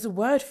tackle. There's a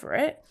word for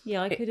it.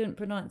 Yeah, I couldn't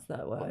pronounce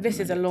that word.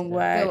 This is a long Go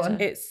word. on.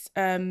 It's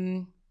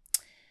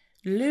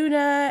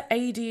lunar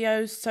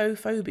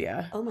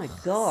adiosophobia. Oh my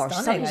gosh.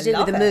 Stunning. Something to I do with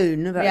love the it.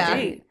 moon. About Yeah.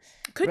 it.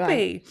 Could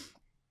Right. be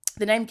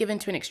the name given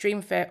to an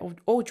extreme fear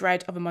or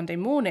dread of a Monday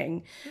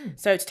morning.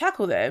 So to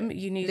tackle them,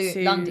 you need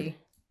to Lundy.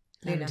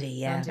 Lundy,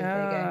 yeah. Lundy,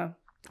 there you go.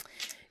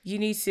 You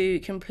need to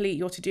complete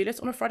your to-do list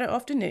on a Friday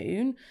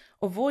afternoon,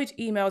 avoid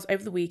emails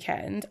over the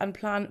weekend, and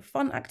plan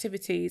fun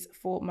activities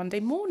for Monday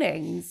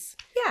mornings,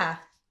 Yeah,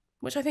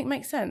 which I think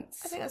makes sense.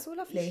 I think that's all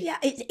lovely. Yeah,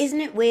 isn't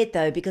it weird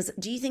though? Because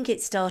do you think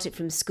it started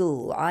from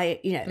school?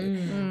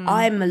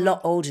 I'm a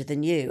lot older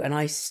than you, and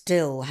I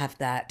still have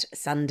that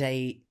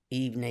Sunday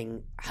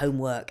evening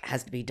homework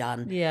has to be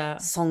done. Yeah.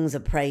 Songs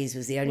of Praise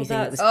was the only thing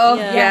that was. Oh,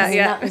 yeah.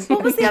 Yeah.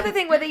 What was the other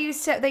thing where they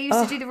used to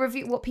do the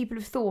review, what people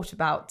have thought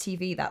about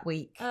TV that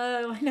week?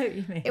 Oh, I know what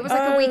you mean. It was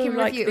like a week in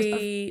like review.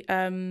 It was-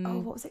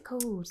 the what was it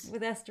called?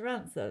 with Esther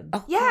Ransom.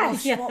 Oh,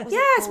 Yes, gosh, what was it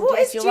yes, called? what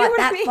is- You're do you know right.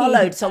 what I That mean?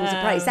 followed Songs of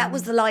Praise. That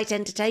was the light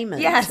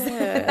entertainment. Yes,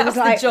 that was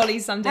like- the jolly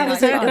Sunday That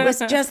was night. it. It was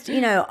just,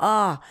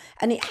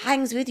 and it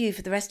hangs with you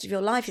for the rest of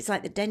your life. It's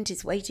like the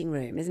dentist waiting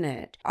room, isn't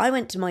it? I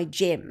went to my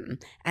gym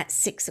at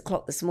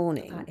 6:00 this morning,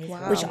 That is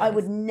which I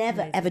would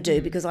never ever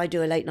do because I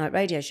do a late night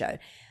radio show.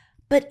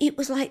 But it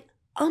was like,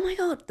 oh my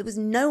God, there was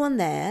no one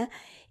there.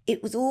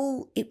 It was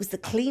the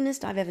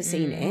cleanest I've ever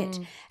seen it.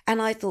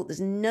 And I thought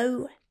there's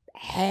no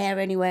hair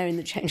anywhere in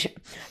the change room.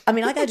 I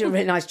mean, I go to a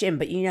really nice gym,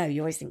 but you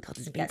always think, God,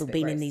 there's people bit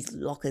been in gross. these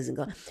lockers and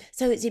gone.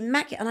 So it's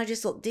immaculate. And I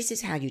just thought, this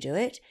is how you do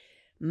it.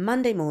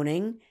 Monday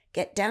morning,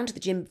 get down to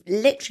the gym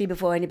literally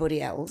before anybody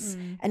else.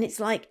 And it's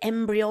like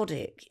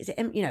embryonic. Is it,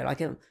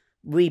 like a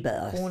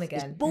rebirth. Born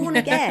again. It's born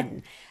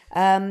again.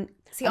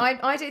 See, I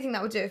don't think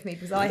that would do it for me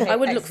because I hate I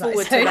would look exercise.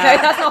 forward to So,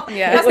 that.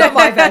 That's not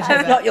my version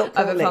That's not your of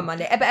a calling. fun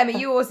Monday. But Emma,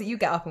 you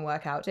get up and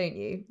work out, don't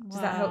you?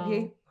 Does that help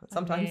you?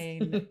 Sometimes. I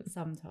mean,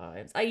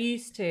 sometimes. I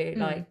used to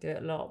do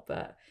it a lot,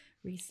 but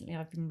recently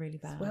I've been really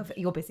bad. Well,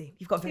 you're busy.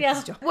 You've got a very Yeah.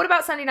 busy job. What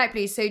about Sunday night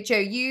blues? So, Jo,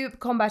 you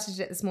combated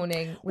it this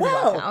morning with a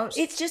Well, workout.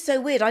 it's just so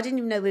weird. I didn't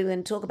even know we were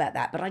going to talk about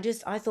that, but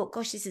I thought,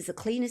 gosh, this is the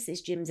cleanest this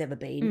gym's ever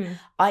been.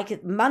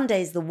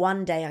 Monday's the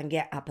one day I can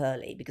get up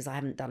early because I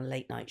haven't done a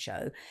late night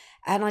show,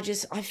 and I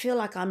feel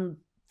like I'm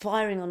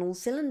firing on all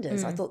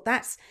cylinders. I thought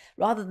that's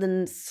rather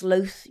than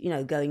sloth,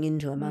 going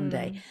into a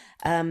Monday.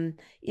 But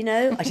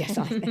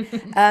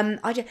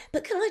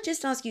can I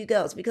just ask you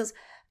girls, because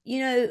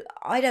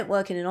I don't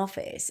work in an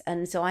office,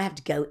 and so I have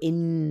to go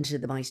into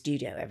my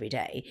studio every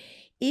day.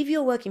 If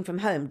you're working from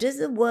home, does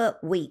the work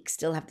week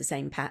still have the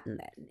same pattern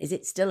then? Is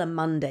it still a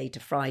Monday to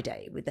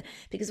Friday?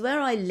 Because where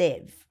I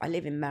live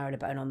in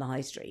Marylebone on the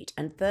High Street,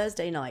 and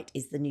Thursday night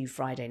is the new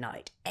Friday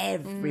night.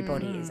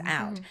 Everybody is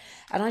out.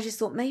 And I just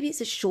thought maybe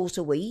it's a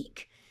shorter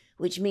week,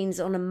 which means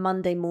on a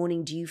Monday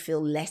morning, do you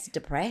feel less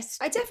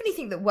depressed? I definitely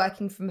think that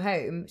working from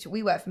home, so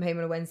we work from home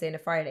on a Wednesday and a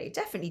Friday,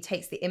 definitely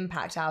takes the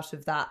impact out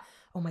of that.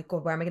 Oh my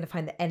God, where am I going to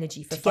find the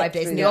energy for 5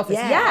 days in the office?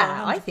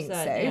 Yeah, I think so.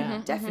 100%,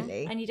 yeah.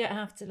 Definitely. And you don't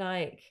have to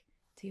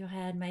do your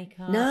hair and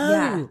makeup.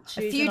 No.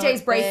 A few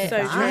days break of So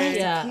that. true.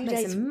 Yeah. A few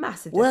Makes days a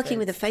massive Working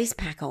with a difference. face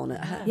pack on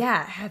at home.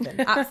 Yeah, heaven.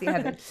 Absolutely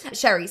heaven.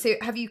 Sherri, so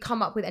have you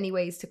come up with any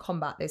ways to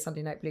combat those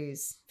Sunday night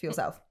blues for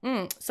yourself?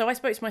 So I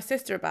spoke to my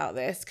sister about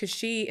this because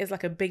she is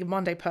like a big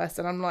Monday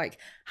person. I'm like,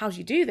 how do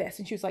you do this?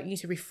 And she was like, you need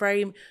to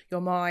reframe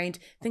your mind.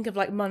 Think of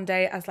like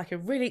Monday as like a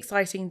really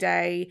exciting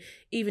day.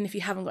 Even if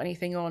you haven't got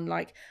anything on,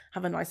 like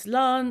have a nice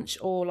lunch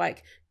or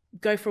like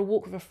go for a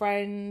walk with a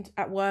friend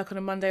at work on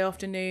a Monday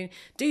afternoon.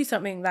 Do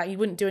something that you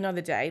wouldn't do another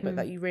day, but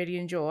that you really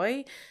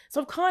enjoy. So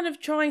I'm kind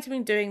of trying to be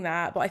doing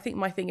that. But I think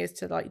my thing is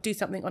to like do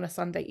something on a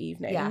Sunday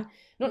evening. Yeah.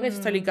 Not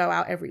necessarily go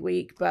out every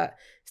week, but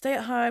stay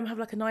at home, have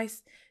like a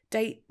nice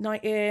date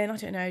night in. I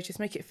don't know, just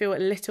make it feel a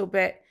little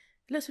bit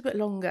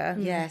longer.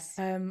 Yes.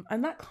 And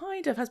that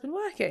kind of has been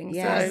working.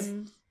 Yes.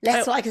 So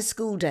Less like a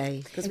school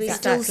day, because we're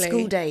still Exactly.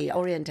 school day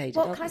orientated.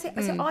 Well, can I say?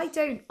 So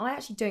I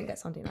actually don't get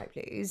Sunday night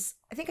blues.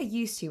 I think I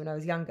used to when I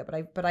was younger,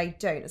 but I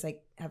don't as I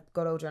have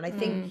got older. And I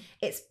think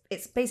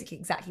it's basically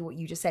exactly what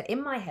you just said.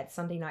 In my head,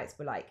 Sunday nights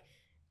were like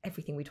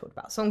everything we talked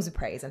about, songs of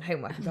praise and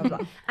homework and blah, blah,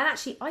 blah. And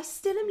actually, I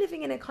still am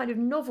living in a kind of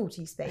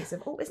novelty space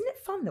of, isn't it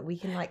fun that we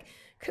can like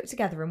cook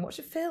together and watch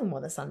a film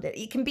on a Sunday?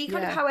 It can be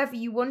kind of however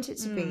you want it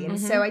to be. And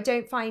so I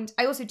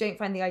also don't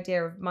find the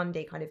idea of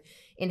Monday kind of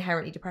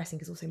inherently depressing,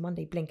 because also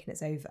Monday blink and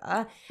it's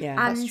over.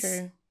 Yeah, and that's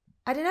true.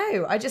 I don't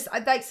know. I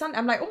like Sunday.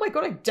 I'm like, oh my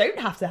God, I don't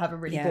have to have a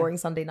really boring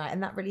Sunday night.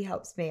 And that really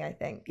helps me, I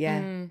think.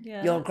 Yeah.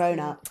 You're a grown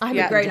up. I'm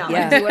a grown up.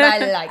 I do what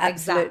I like.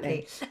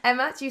 Exactly.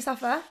 Emma, do you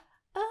suffer?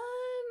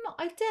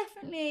 I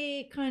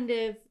definitely kind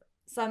of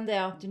Sunday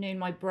afternoon,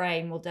 my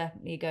brain will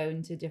definitely go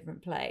into a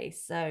different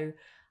place. So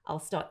I'll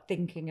start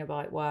thinking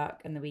about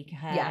work and the week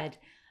ahead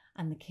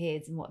and the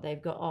kids and what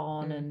they've got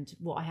on and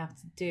what I have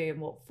to do and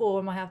what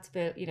form I have to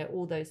build, you know,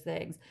 all those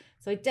things.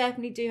 So I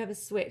definitely do have a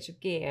switch of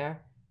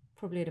gear,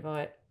 probably at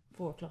about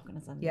 4 o'clock on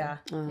a Sunday. Yeah.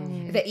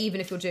 That even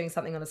if you're doing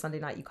something on a Sunday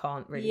night, you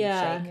can't really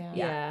shake.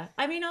 Yeah.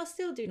 I mean, I'll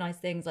still do nice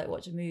things like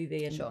watch a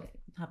movie and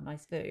have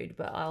nice food,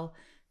 but it'll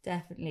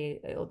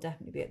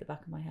definitely be at the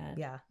back of my head.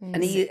 Yeah.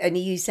 And are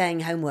you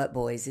saying homework,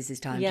 boys? This is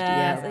time to do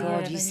that. Oh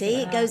God, you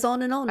see, it goes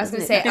on and on. I was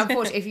going to say,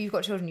 unfortunately, if you've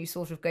got children, you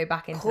sort of go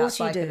back into that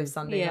cycle of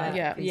Sunday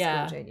night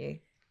preschool, don't you?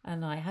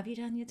 And like, have you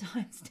done your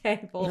times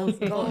table? Oh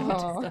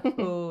God.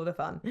 Oh, the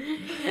fun.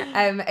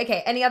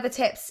 Okay, any other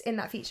tips in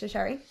that feature,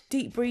 Sherri?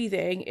 Deep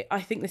breathing. I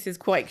think this is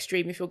quite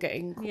extreme if you're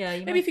getting...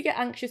 maybe if you get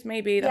anxious,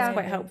 maybe that's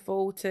quite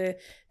helpful to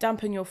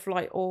dampen your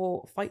flight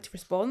or fight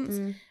response.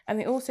 And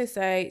they also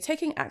say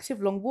taking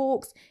active long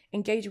walks,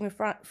 engaging with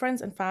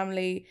friends and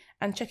family,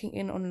 and checking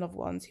in on loved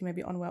ones who may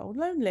be unwell or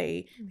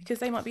lonely, because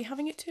they might be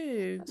having it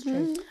too. That's true.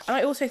 And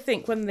I also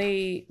think when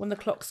the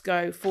clocks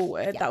go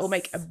forward, that will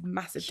make a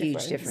massive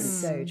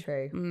difference. So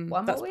true.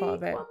 One that's more part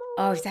of week, it.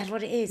 Oh, is that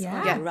what it is?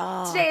 Yeah.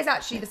 Today Today is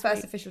actually the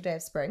first official day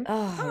of spring.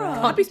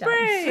 Happy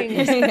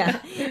spring!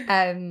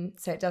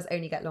 So it does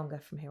only get longer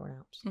from here on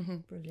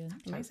out. Brilliant.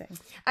 Amazing.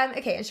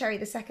 Okay, and Sherri,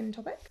 the second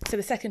topic? So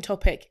the second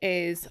topic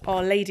is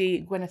our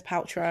lady Gwyneth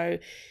Paltrow.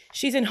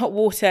 She's in hot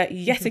water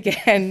yet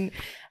again.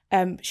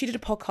 She did a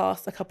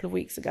podcast a couple of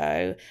weeks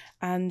ago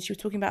and she was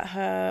talking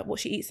about what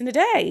she eats in a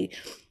day.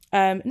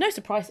 No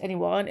surprise to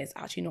anyone, it's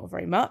actually not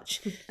very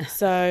much.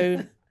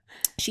 So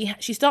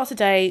she starts a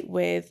day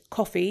with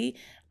coffee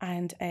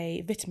and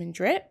a vitamin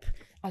drip,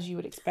 as you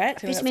would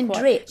expect. Vitamin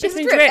drip?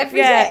 Vitamin drip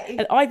every day?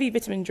 An IV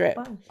vitamin drip.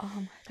 Wow.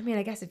 I mean,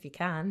 I guess if you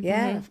can.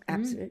 Yeah,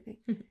 absolutely.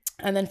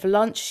 And then for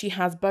lunch, she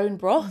has bone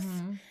broth.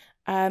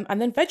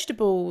 And then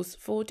vegetables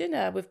for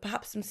dinner with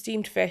perhaps some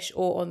steamed fish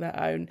or on their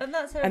own. And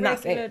that's her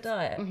regular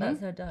diet. That's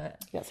her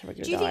diet. That's her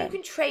regular diet. Do you think you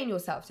can train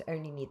yourself to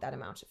only need that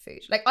amount of food?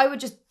 Like, I would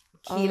just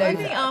kilo I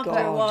think after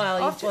a while,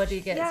 your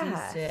body gets yeah.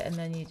 used to it, and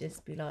then you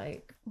just be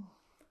like,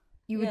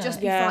 you would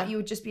just be fine. You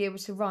would just be able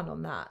to run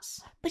on that.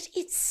 But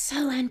it's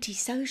so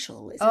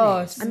antisocial, isn't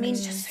it? I mean,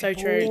 it's just so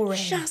true.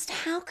 Just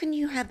how can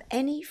you have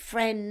any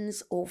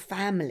friends or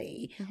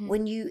family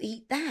when you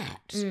eat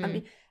that? I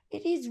mean,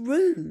 it is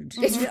rude.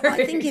 I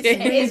think it's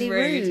really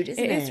rude,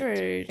 isn't it? It is rude.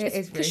 It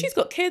is rude. Because she's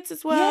got kids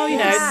as well, you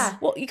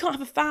know. You can't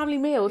have a family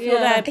meal if you're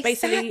there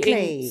basically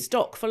eating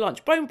stock for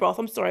lunch. Bone broth,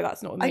 I'm sorry,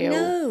 that's not a meal. I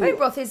know. Bone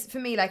broth is for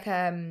me like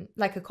a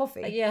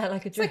coffee.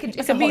 like a drink.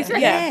 It's a hot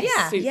drink.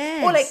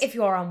 Yes. Or like if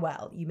you're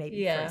unwell, you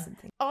maybe throw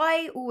something.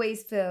 I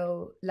always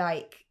feel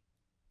like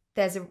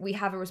we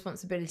have a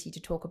responsibility to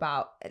talk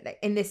about, like,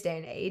 in this day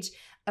and age,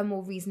 a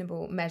more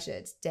reasonable,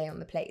 measured day on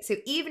the plate. So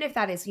even if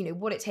that is, you know,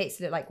 what it takes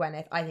to look like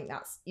Gwyneth, I think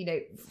that's, you know,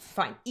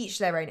 fine. Each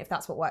their own if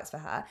that's what works for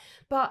her.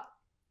 But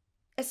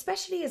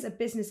especially as a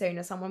business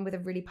owner, someone with a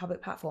really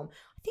public platform,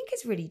 I think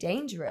it's really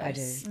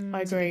dangerous. I do.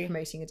 I agree.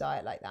 Promoting a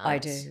diet like that. I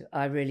do.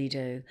 I really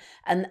do.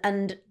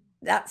 And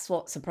that's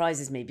what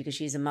surprises me, because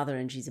she's a mother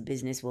and she's a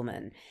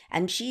businesswoman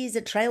and she's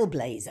a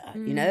trailblazer,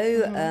 you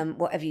know,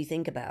 whatever you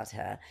think about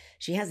her.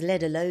 She has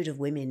led a load of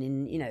women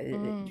in, you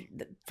know,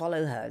 that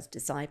follow her as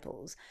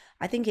disciples.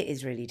 I think it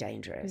is really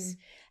dangerous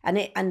and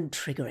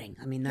triggering.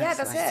 I mean,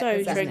 that's it.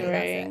 So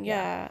triggering.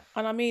 Yeah.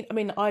 And I mean,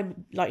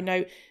 I'm like,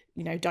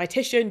 you know,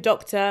 dietitian,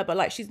 doctor, but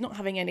like she's not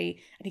having any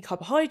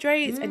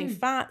carbohydrates, any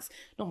fats,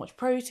 not much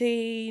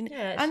protein.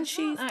 Yeah, and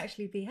she's not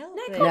actually be healthy.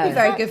 No, it can't be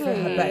very good for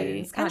her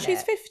bones. And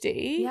she's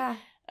 50. Yeah.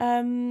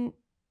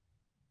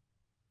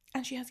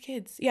 And she has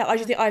kids. Yeah, I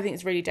think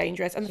it's really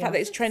dangerous. And the fact that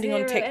it's trending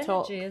on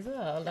TikTok. As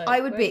well, like, I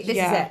would be, this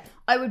is it.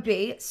 I would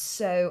be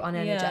so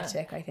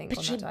unenergetic, I think, but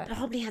on she that diet.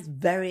 probably has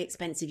very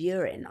expensive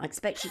urine. I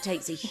expect she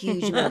takes a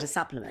huge amount of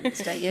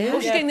supplements, don't you?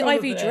 Well, she's getting the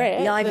IV drip.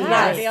 The IV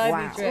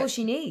drip. drip. All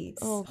she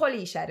needs.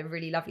 Polly shared a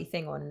really lovely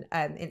thing on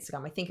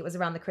Instagram. I think it was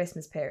around the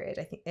Christmas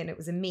period. And it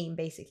was a meme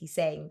basically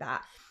saying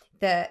that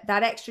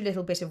that extra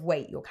little bit of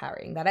weight you're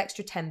carrying, that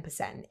extra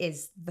 10%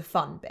 is the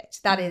fun bit.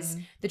 That is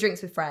the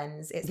drinks with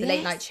friends, it's the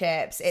late night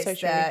chips,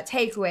 it's the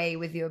takeaway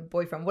with your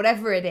boyfriend,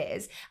 whatever it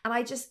is. And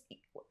I just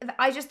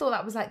thought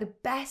that was like the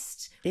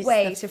best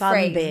way to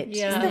frame bit. It's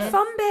the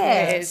fun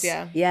bit. It is,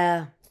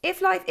 Yeah.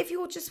 If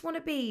you just want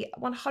to be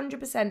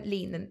 100%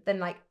 lean, then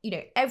like, you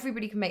know,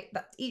 everybody can make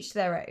that, each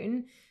their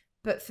own.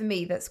 But for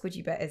me, that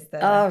squidgy bit is the...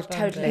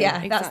 Totally.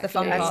 Yeah, that's the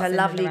fun part. That's a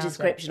lovely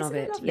description of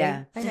it. Lovely?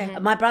 Yeah. Okay.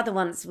 My brother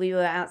once, we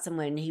were out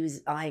somewhere and he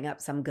was eyeing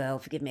up some girl,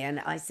 forgive me, and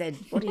I said,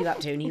 what are you up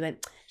to? And he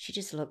went, she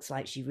just looks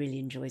like she really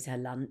enjoys her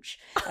lunch.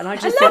 And I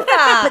just love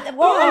that. But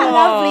what a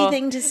lovely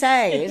thing to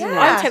say, isn't it?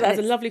 I take that as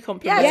a lovely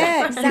compliment.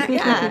 Yeah, exactly.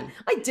 Yeah.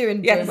 I do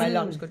enjoy my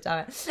lunch, god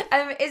damn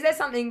it. Is there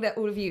something that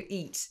all of you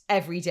eat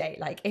every day?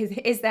 Like,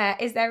 is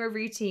there a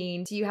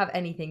routine? Do you have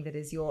anything that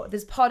is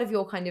there's part of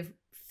your kind of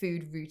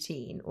food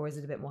routine, or is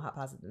it a bit more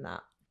haphazard than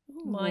that?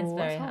 Mine's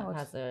very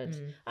haphazard.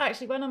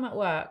 Actually, when I'm at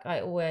work,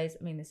 I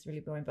mean, this is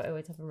really boring, but I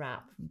always have a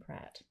wrap from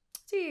Pret.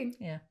 Do you?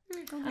 Yeah.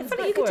 I feel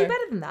like you could do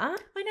better than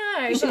that. I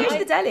know. You should go to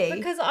the deli.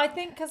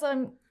 Because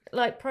I'm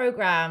like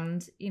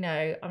programmed,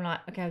 I'm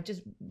like, okay, I'll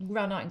just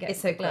run out and get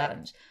a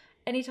lunch.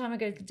 Anytime I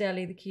go to the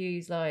deli, the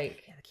queue's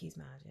like... Yeah, the queue's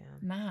mad,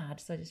 Mad,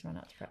 so I just run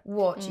out to Pret.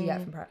 What do you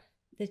get from Pret?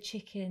 The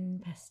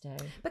chicken pesto.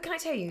 But can I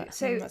tell you,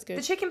 that's good.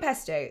 The chicken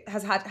pesto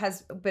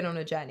has been on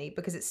a journey,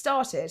 because it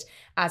started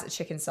as a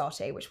chicken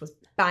satay, which was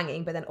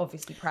banging, but then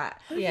obviously Pret.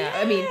 Yeah.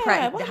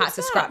 Pret had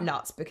to scrap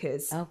nuts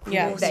because they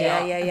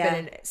have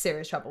been in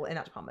serious trouble in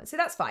that department. So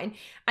that's fine.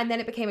 And then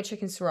it became a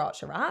chicken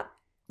sriracha wrap.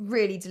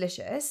 Really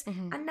delicious.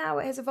 And now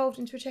it has evolved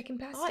into a chicken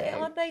pesto.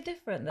 Aren't they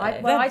different though?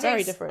 They're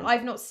very different.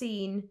 I've not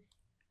seen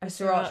a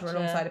sriracha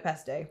alongside a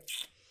pesto.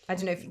 I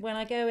don't know if when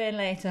I go in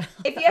later.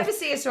 If you ever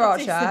see a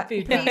sriracha,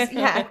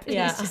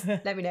 please just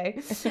let me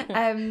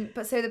know.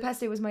 But so the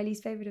pesto was my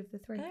least favourite of the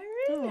three.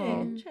 Oh,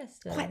 really?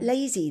 Interesting. Quite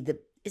lazy,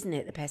 isn't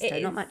it? The pesto,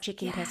 not much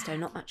chicken pesto,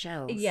 not much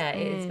else. Yeah,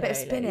 it is. Bit of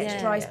spinach,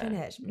 dry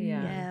spinach.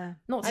 Yeah.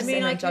 Not.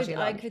 To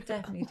I could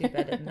definitely do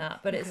better than that,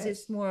 but it's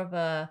just more of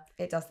a.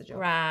 It does the job.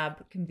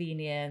 Grab,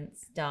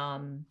 convenience,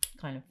 done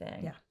kind of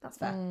thing. Yeah, that's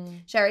fair.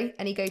 Sherri,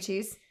 any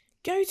go-tos?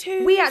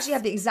 Go-to. We actually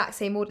have the exact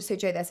same order. So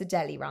Joe, there's a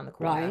deli around the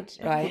corner, right.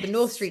 called the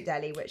North Street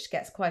Deli, which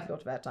gets quite a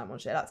lot of airtime on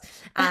SheerLuxe.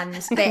 And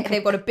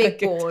they've got a big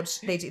board.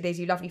 They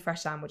do lovely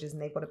fresh sandwiches,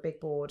 and they've got a big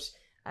board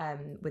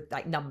with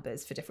like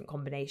numbers for different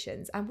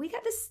combinations. And we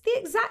get the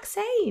exact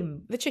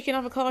same. The chicken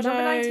avocado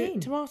Number 19.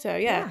 tomato.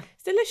 Yeah,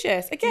 it's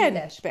delicious. Again,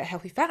 a bit of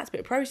healthy fats, a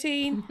bit of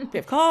protein, a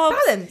bit of carbs.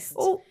 Balanced.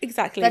 Oh,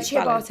 exactly. Their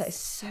ciabatta is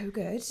so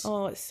good.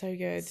 Oh, it's so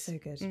good. So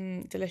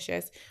good.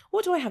 Delicious.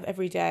 What do I have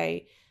every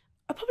day?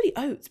 Probably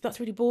oats, but that's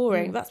really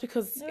boring. That's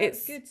because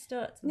it's good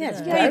start.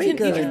 It's very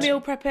good. You can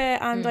meal prep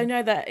it, and I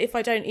know that if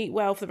I don't eat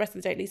well for the rest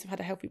of the day, at least I've had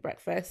a healthy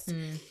breakfast.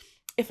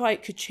 If I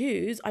could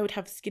choose, I would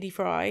have skinny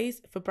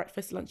fries for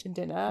breakfast, lunch, and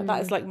dinner.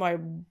 That is like my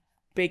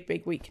big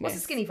weakness. What's a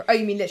skinny fry? Oh,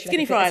 you mean literally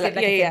skinny fry?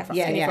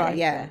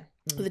 Yeah.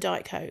 With a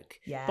Diet Coke.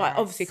 Yeah. But I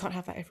obviously can't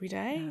have that every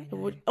day.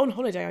 On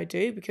holiday, I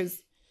do,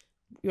 because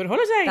you're on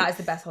holiday. That is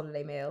the best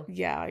holiday meal.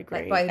 Yeah, I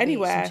agree. Like by the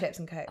anywhere. beach, some chips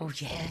and Coke. Oh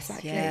yes,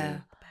 exactly. Yeah.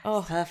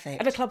 Oh, perfect.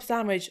 And a club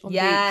sandwich on the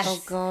Yes. beach.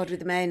 Oh God, with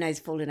the mayonnaise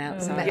falling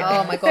outside.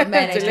 Oh my God,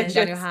 mayonnaise running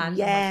down your hand.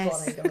 Yes.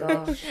 Oh my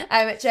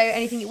God. Joe,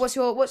 anything? What's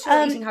your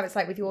eating habits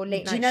like with your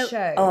late night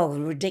show? Oh,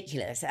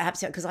 ridiculous!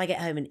 Absolutely, because I get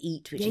home and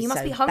eat, which is you must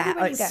so be hungry bad.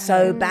 when you It's get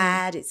so home.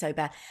 bad. It's so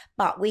bad.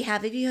 But we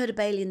have. Have you heard of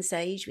Bailey and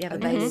Sage? We have a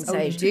Bailey and Oh,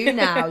 you Sage. do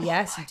now.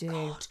 Yes, you do.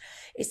 God.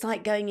 It's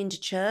like going into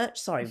church.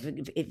 Sorry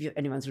if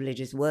anyone's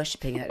religious,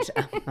 worshipping at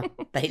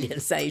Bailey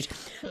and Sage.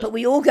 But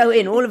we all go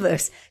in, all of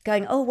us,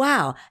 going, oh,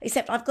 wow.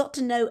 Except I've got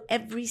to know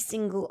every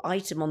single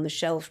item on the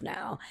shelf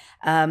now.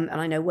 And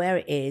I know where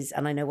it is,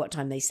 and I know what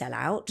time they sell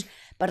out.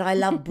 But I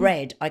love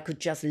bread. I could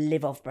just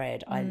live off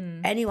bread.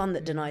 Anyone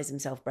that denies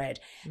himself bread.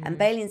 And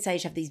Bailey and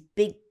Sage have these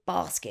big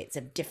baskets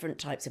of different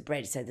types of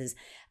bread. So there's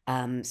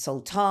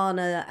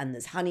sultana, and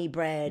there's honey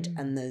bread,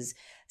 and there's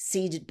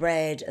seeded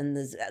bread, and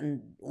there's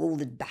all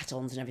the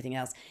batons and everything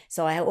else.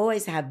 So I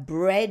always have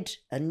bread,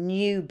 a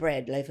new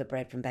loaf of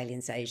bread from Bailey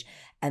and Sage,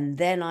 and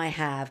then I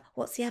have,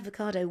 what's the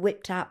avocado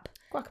whipped up?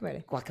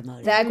 Guacamole.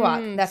 Their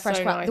guac, their fresh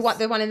so guac, nice.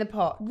 the one in the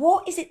pot.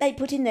 What is it they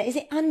put in there? Is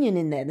it onion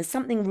in there? There's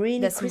something really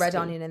There's some red crispy.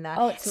 onion in there.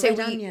 Oh, it's red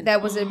onion. There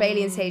was a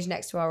Bailey and Sage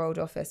next to our old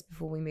office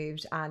before we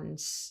moved,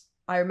 and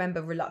I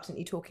remember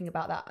reluctantly talking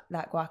about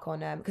that guac on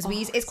because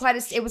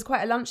it was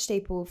quite a lunch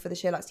staple for the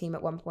SheerLuxe team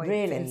at one point.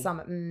 Really? In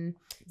summer.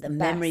 The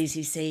memories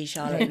you see,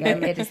 Charlotte.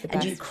 It is the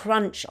best. And you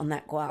crunch on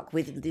that guac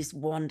with this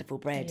wonderful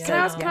bread.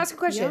 Yeah. So, Can I ask a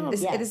question?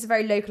 Yeah. This is a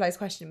very localized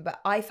question, but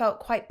I felt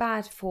quite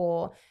bad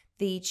for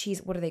the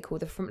cheese. What are they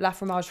called? La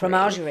Fromagerie.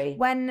 Fromagerie.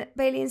 When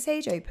Bailey and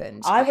Sage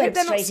opened, I hope went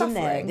they're not straight in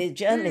there. suffering. The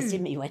journalist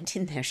in me went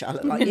in there,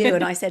 Charlotte, like you,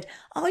 and I said,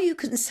 "Are you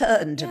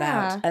concerned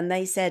about?" And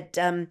they said,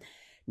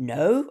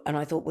 "No." And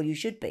I thought, well, you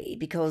should be,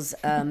 because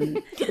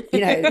Bailey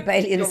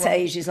and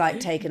Sage is like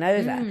taken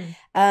over.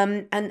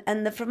 And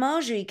the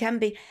fromagerie can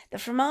be the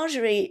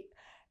fromagerie.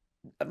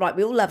 Right,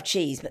 we all love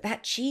cheese, but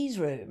that cheese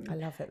room, I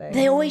love it though.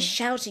 they're always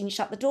shouting,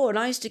 "Shut the door!" And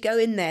I used to go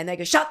in there, and they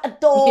go, "Shut the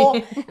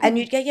door!" And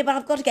you'd go, "Yeah, but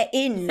I've got to get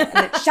in." And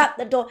they'd, "Shut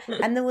the door!"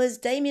 And there was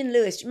Damien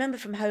Lewis. Do you remember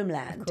from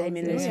Homeland?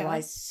 Damien Lewis, who I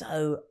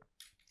so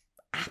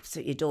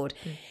absolutely adored.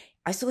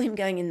 I saw him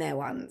going in there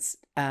once,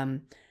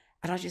 and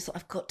And I just thought,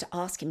 I've got to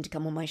ask him to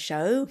come on my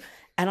show.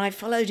 And I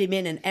followed him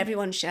in, and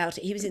everyone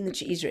shouted. He was in the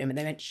cheese room, and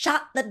they went,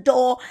 "Shut the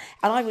door!"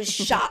 And I was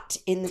shut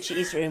in the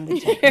cheese room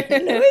with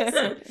Jamie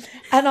Lewis.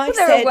 And I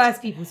said, "There are worse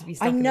people to be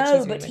stuck in the cheese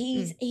room." I know,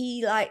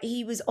 but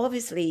he was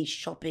obviously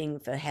shopping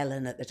for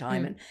Helen at the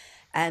time,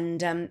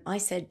 and I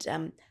said,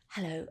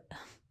 "Hello."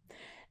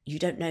 You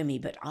don't know me,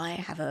 but I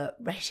have a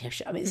radio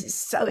show. I mean, this is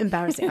so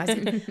embarrassing. I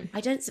said,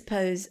 "I don't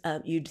suppose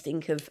you'd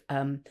think of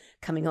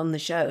coming on the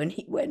show." And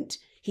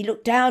he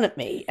looked down at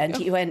me and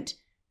he went,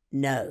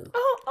 "No."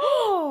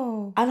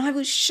 Oh. And I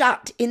was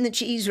shut in the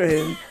cheese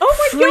room,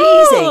 Oh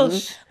my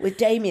freezing with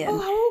Damien. Oh,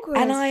 how awkward.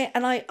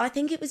 And I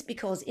think it was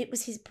because it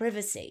was his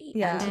privacy.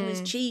 Yeah. And he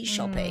was cheese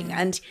shopping.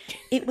 And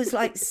it was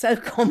like so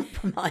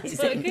compromising.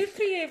 But good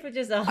for you for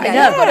just asking. I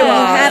know, but you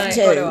have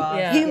Gotta to.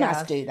 ask. You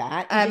must do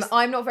that.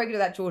 I'm not very good at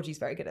that. Georgie's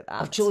very good at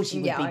that. Oh,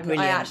 Georgie would be brilliant.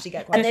 I actually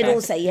get quite and they'd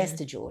all stressed. say yes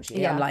to Georgie,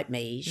 Yeah. unlike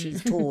me.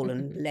 She's tall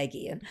and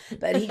leggy.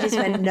 But he just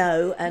went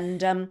no.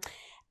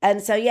 And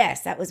so,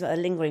 yes, that was a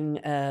lingering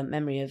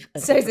memory of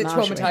So has it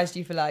fromagerie. traumatised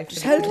you for life?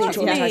 Totally What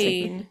do you traumatised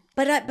mean? me.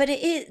 But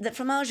it is, the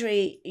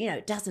fromagerie,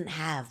 doesn't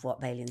have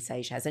what Bailey and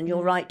Sage has. And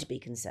you're right to be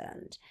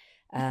concerned.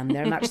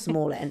 They're a much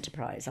smaller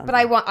enterprise. Aren't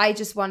But they? I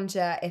just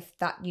wonder if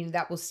that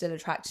that will still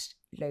attract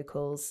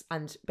locals,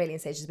 and Bailey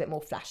and Sage is a bit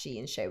more flashy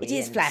and showy. It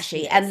is and,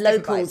 flashy, it's and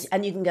different locals, vibes.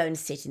 and you can go and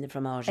sit in the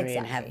fromagerie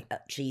and have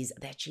Exactly.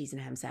 their cheese and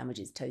ham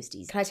sandwiches,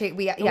 toasties. Can I tell you,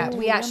 we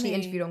actually yummy.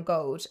 interviewed on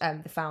Gold,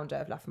 the founder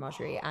of La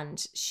Fromagerie,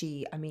 and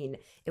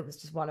it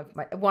was just one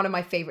of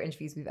my favourite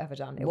interviews we've ever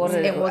done. It What was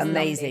an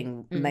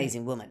lovely.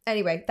 amazing woman.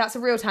 Anyway, that's a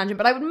real tangent,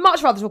 but I would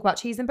much rather talk about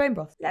cheese than bone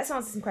broth. Let's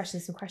answer some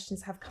questions. Some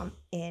questions have come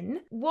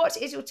in. What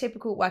is your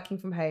typical working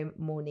from home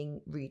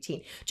morning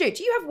routine? Joe,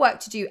 do you have work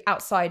to do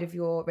outside of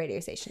your radio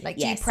station? Like,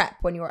 do you Yes. prep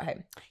when you're at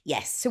home?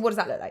 Yes. So what does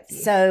that look like for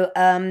you? So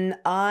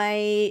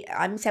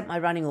I'm sent my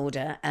running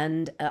order,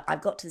 and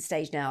I've got to the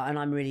stage now, and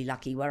I'm really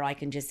lucky where I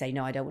can just say,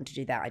 no, I don't want to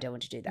do that. I don't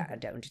want to do that. I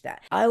don't want to do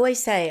that. I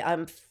always say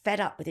I'm fed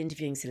up with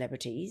interviewing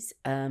celebrities.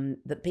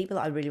 The people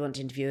that I really want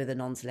to interview are the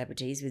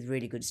non-celebrities with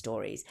really good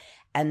stories.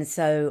 And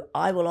so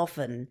I will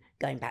often,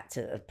 going back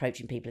to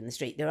approaching people in the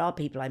street, there are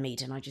people I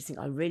meet and I just think,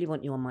 I really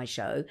want you on my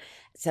show.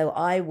 So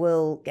I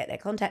will get their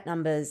contact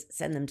numbers,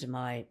 send them to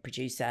my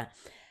producer,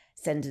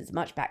 send as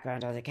much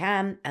background as I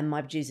can, and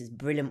my producer's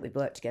brilliant. We've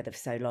worked together for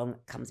so long,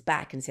 comes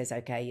back and says,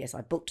 okay, yes,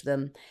 I booked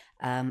them.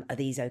 Are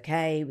these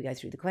okay? We go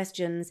through the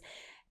questions.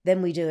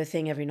 Then we do a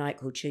thing every night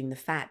called Chewing the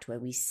Fat, where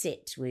we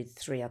sit with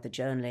 3 other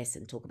journalists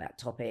and talk about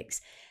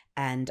topics.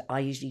 And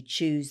I usually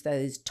choose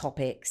those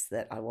topics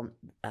that I want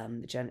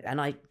the journal, and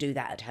I do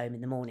that at home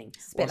in the morning.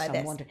 It's a bit like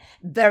this.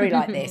 Very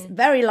like this,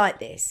 very like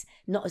this.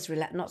 Not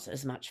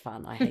as much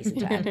fun, I hasten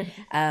to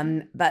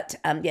add, but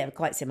yeah,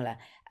 quite similar.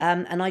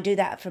 And I do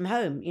that from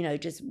home,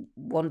 just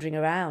wandering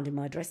around in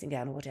my dressing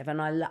gown or whatever.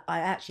 And I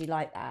actually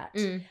like that.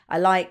 I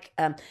like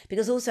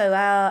because also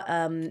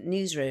our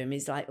newsroom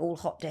is like all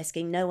hot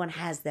desking. No one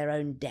has their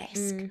own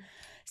desk.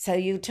 So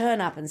you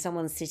turn up and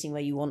someone's sitting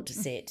where you want to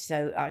sit.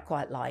 So I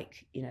quite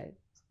like,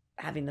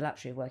 having the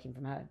luxury of working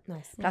from home.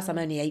 Nice. Plus I'm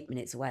only 8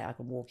 minutes away. I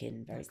can walk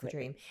in very That's the quickly.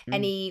 dream.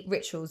 Any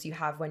rituals you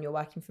have when you're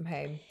working from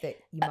home that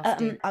you must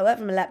do? I work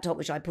from a laptop,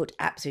 which I put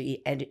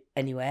absolutely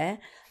anywhere,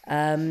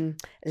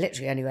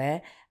 literally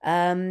anywhere.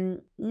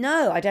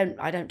 No, I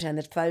don't turn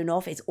the phone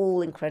off. It's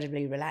all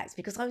incredibly relaxed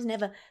because I was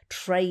never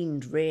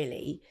trained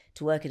really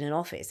to work in an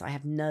office. I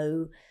have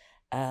no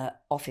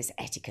office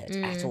etiquette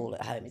at all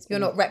at home. You're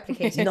not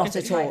replicating. Not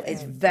at all.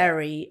 It's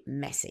very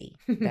messy.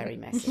 Very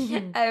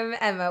messy.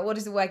 Emma, what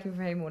does a working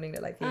from home morning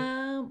look like for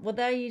you? Well,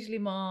 they're usually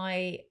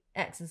my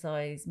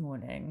exercise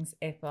mornings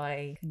if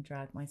I can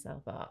drag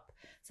myself up.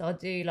 So I'll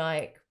do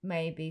like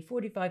maybe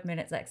 45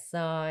 minutes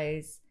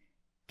exercise,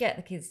 get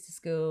the kids to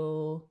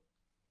school,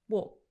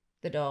 walk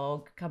the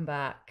dog, come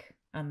back,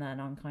 and then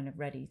I'm kind of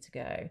ready to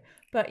go.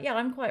 But yeah,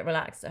 I'm quite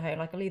relaxed at home.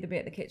 Like I'll either be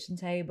at the kitchen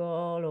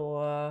table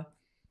or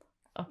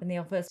up in the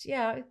office.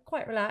 Yeah,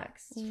 quite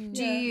relaxed.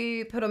 Do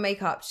you put on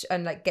makeup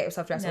and like get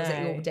yourself dressed, or is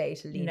it your day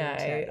to lean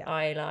into it? Yeah.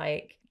 I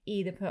like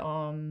either put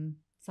on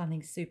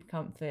something super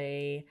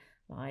comfy,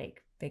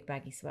 like big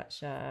baggy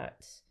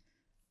sweatshirt,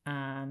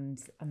 and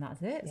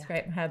that's it. Yeah.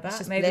 Scrape my hair back,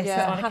 just maybe bliss.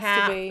 put on Has a to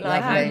cap. be.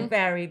 Like Lovely. I'm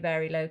very,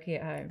 very low key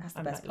at home. That's the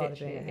I'm best like, part of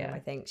doing literally, it at home, I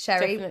think.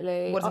 Sherri,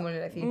 Definitely. what does it want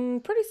to look like for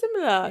you? Pretty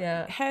similar.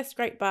 Yeah. Hair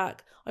straight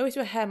back. I always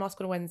do a hair mask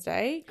on a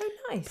Wednesday. Oh,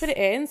 nice. Put it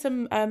in.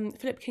 Some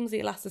Philip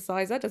Kingsley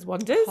elasticizer does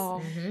wonders.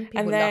 People And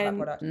love then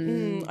that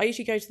product. I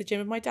usually go to the gym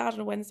with my dad on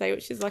a Wednesday,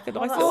 which is like a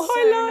nice That's little so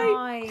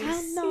highlight.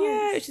 nice.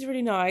 Yeah, which is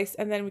really nice.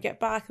 And then we get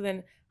back and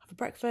then have a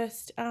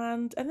breakfast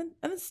and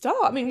then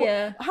start. I mean,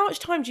 Yeah. how much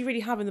time do you really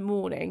have in the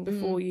morning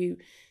before you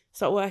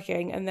start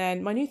working? And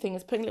then my new thing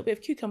is putting a little bit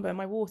of cucumber in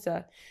my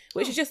water,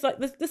 which is just like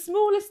the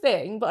smallest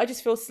thing, but I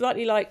just feel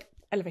slightly like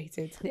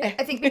elevated.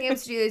 I think being able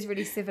to do those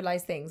really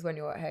civilized things when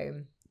you're at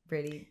home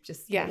really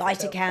just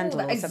Light a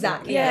candle or something like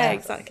exactly. that. Yeah,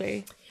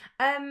 exactly.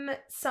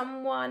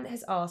 Someone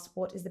has asked,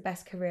 what is the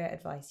best career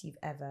advice you've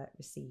ever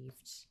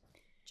received?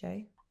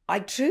 Joe? I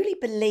truly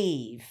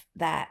believe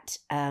that,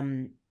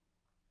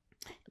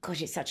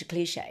 gosh, it's such a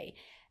cliche.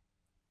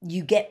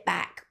 you get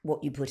back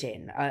what you put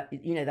in.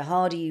 You know, the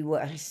harder you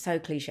work, it's so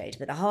cliched,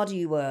 but the harder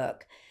you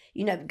work,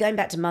 you know, going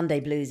back to Monday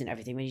blues and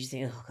everything, when you just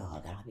think, oh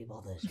God, can I be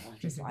bothered? I'm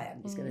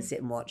just going to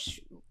sit and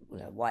watch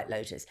White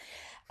Lotus.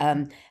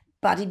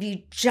 But if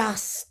you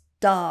just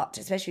start,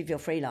 especially if you're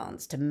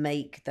freelance, to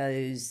make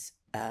those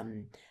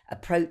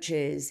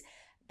approaches,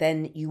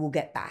 then you will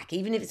get back.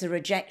 Even if it's a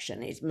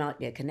rejection, it might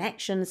be a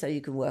connection, so you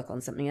can work on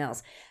something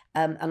else.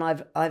 And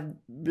I've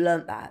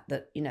learnt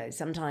that, you know,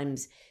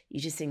 sometimes you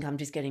just think I'm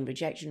just getting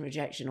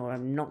rejection, or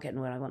I'm not getting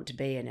where I want to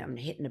be and I'm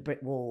hitting a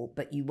brick wall,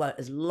 but you won't,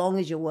 as long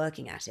as you're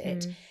working at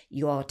it,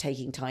 you are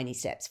taking tiny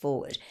steps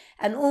forward.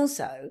 And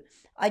also,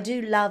 I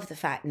do love the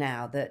fact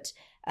now that,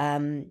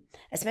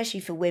 especially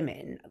for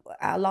women,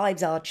 our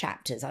lives are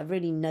chapters. I've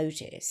really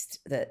noticed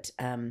that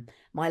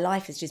my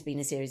life has just been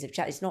a series of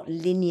chapters. It's not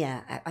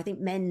linear. I think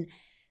men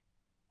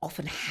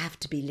often have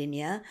to be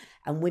linear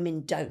and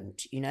women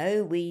don't, you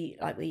know. We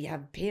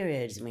have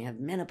periods and we have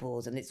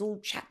menopause and it's all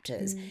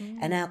chapters,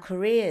 and our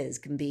careers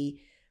can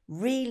be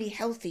really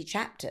healthy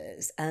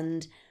chapters.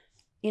 And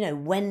you know,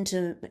 when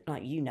to,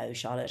 like, you know,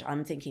 Charlotte,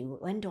 I'm thinking,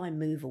 when do I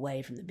move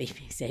away from the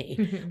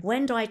BBC?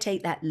 When do I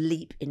take that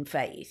leap in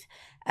faith?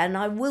 And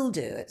I will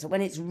do it. So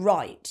when it's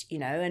right, you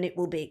know, and it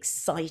will be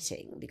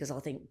exciting, because I'll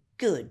think,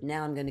 good,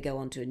 now I'm going to go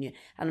on to a new,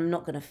 and I'm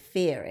not going to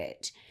fear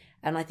it.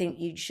 And I think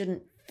you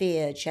shouldn't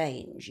fear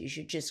change.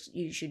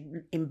 You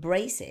should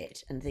embrace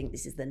it and think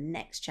this is the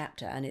next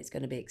chapter and it's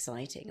going to be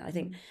exciting. I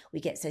think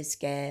we get so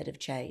scared of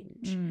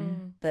change.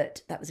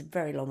 But that was a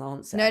very long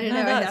answer. No,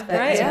 that's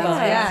great.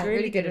 Yeah,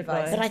 really good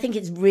advice. But I think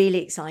it's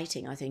really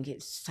exciting. I think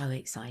it's so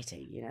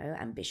exciting, you know,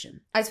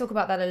 ambition. I talk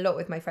about that a lot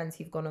with my friends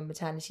who've gone on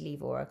maternity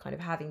leave or are kind of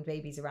having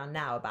babies around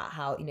now, about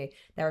how, you know,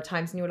 there are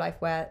times in your life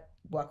where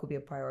work will be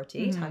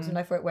be times in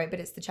life where it won't, but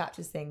it's the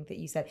chapters thing that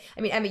you said.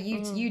 I mean, Emma,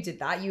 you did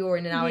that. You were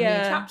in a new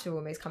chapter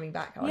almost coming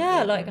back.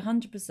 Like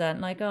 100%.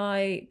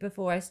 Like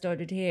before I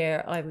started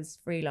here, I was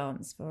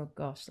freelance for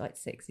like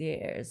 6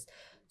 years.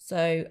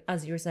 So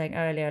as you were saying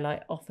earlier,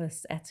 like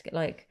office etiquette,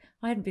 like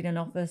I hadn't been in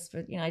office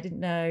for, you know, I didn't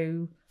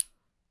know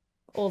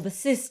all the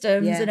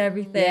systems and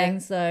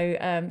everything. So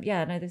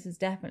no, this is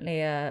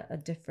definitely a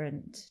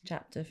different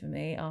chapter for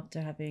me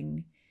after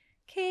having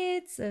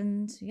kids.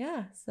 And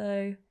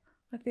so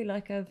I feel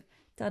like I've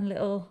done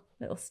little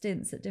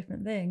stints at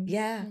different things.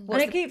 Yeah.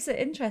 And it keeps it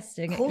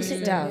interesting. Of course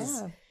it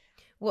does. Yeah.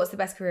 What's the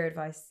best career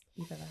advice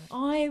you've ever had?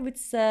 I would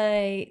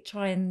say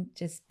try and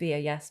just be a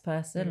yes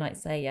person, like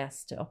say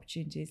yes to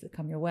opportunities that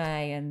come your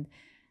way. And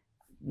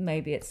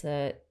maybe it's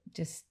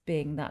just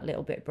being that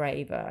little bit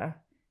braver.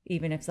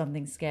 Even if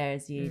something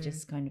scares you,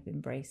 just kind of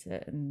embrace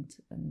it and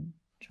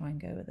try and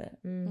go with it.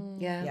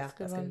 Yeah, that's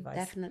good advice.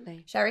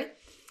 Definitely. Sherri?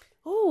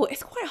 Oh,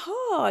 it's quite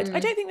hard.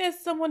 I don't think there's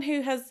someone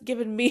who has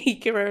given me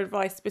career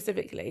advice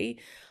specifically.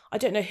 I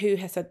don't know who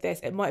has said this.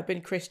 It might have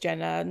been Kris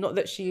Jenner. Not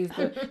that she's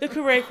the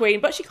career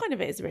queen, but she kind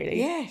of is, really.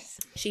 Yes.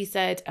 She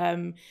said,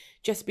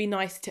 just be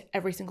nice to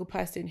every single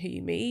person who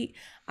you meet,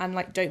 and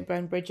like don't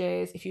burn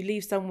bridges. If you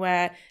leave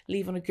somewhere,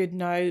 leave on a good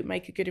note,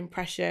 make a good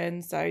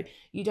impression. So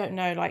you don't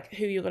know like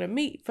who you're going to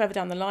meet further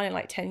down the line in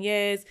like 10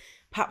 years.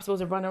 Perhaps there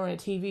was a runner on a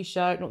TV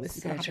show, not this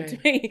is going to happen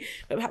to me,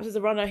 but perhaps there's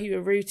a runner who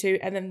you're rude to,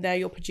 and then they're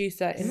your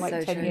producer in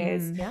like 10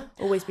 years. Yeah.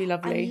 Always be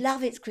lovely. I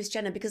love it's Kris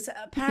Jenner, because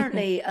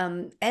apparently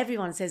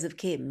everyone says of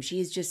Kim, she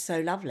is just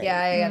so lovely.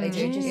 Yeah, they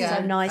do. She's just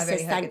so nice,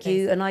 says thank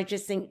you, and I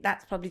just think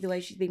that's probably the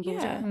way she's been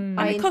brought up. And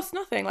it costs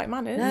nothing, like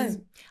manners.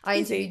 No. I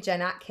interviewed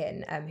Jen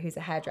Atkin, who's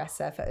a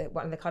hairdresser for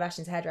one of the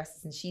Kardashians'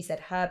 hairdressers, and she said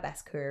her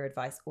best career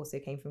advice also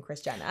came from Kris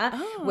Jenner,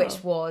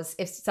 which was,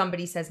 if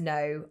somebody says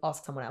no,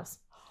 ask someone else.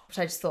 Which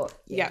I just thought,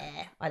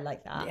 I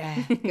like that.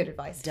 Yeah, good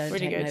advice. Don't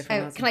really good.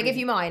 Can I give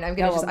you mine?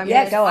 Go on.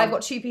 I've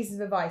got 2 pieces of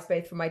advice,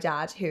 both from my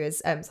dad, who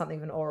is something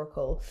of an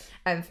oracle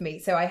for me.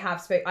 So I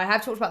have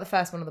talked about the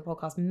first one on the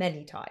podcast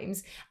many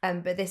times,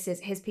 but this is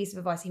his piece of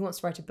advice. He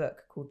wants to write a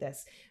book called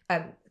this.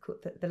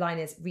 The line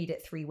is, read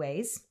it 3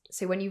 ways.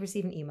 So when you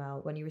receive an email,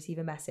 when you receive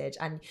a message,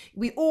 and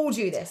we all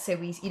do this. So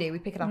we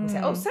pick it up and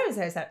say, oh, so and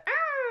so said,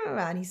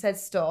 and he said,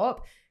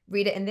 stop.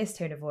 Read it in this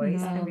tone of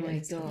voice. And read it in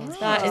this tone of voice.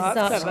 That is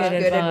such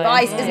good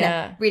advice, isn't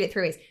it? Read it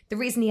 3 ways. The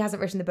reason he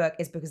hasn't written the book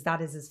is because that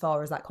is as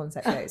far as that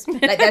concept goes.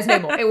 Like, there's no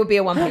more. It will be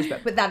a 1-page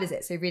book, but that is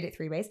it. So read it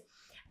 3 ways.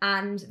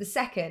 And the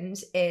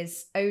second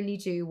is only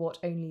do what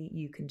only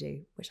you can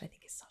do, which I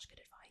think is such good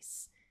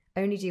advice.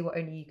 Only do what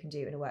only you can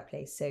do in a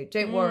workplace. So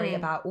don't worry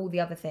about all the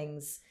other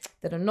things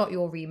that are not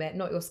your remit,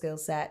 not your skill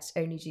set.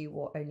 Only do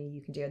what only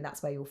you can do, and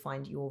that's where you'll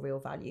find your real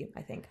value,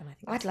 I think. And I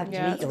think I'd love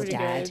to meet your really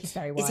dad. He's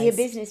very wise. Is he a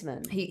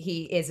businessman?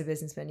 He is a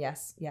businessman.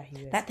 Yes, yeah, he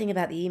is. That thing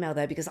about the email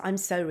though, because I'm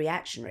so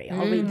reactionary,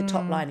 I'll read the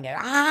top line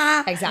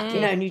and go exactly.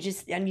 You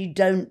know, and you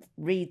don't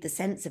read the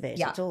sense of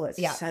it at all. It's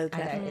so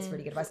clever. I know, it's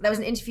really good advice. There was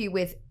an interview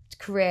with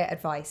career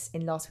advice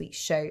in last week's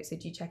show, so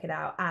do check it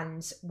out.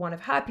 And one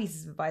of her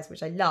pieces of advice,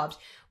 which I loved,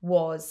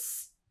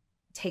 was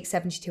takes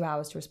 72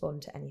 hours to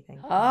respond to anything.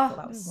 I Ah. thought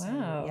that was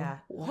Wow. yeah.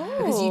 Wow.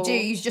 Because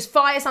you just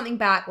fire something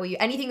back, or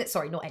anything that's,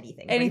 sorry, not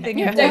anything. Anything.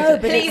 Don't, No,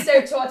 but please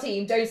don't, to our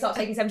team, don't start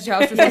taking 72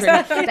 hours to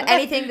respond. But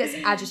anything that's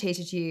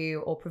agitated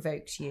you or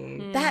provoked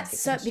you. That's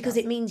so, because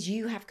it means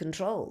you have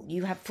control.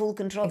 You have full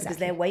control because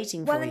they're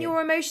waiting for Well, you. and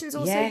your emotions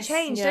also Yes.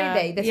 change, Yeah.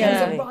 don't they? The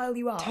Yeah. things that rile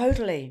you up.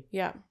 Totally.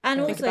 Yeah. And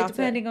Think also about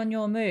depending on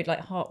your mood,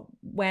 like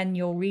when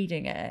you're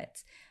reading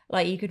it,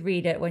 like you could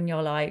read it when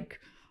you're like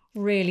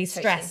really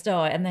stressed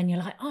out, and then you're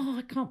like, oh,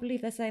 I can't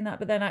believe they're saying that.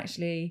 But then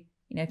actually,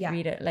 you know, if you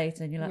read it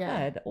later and you're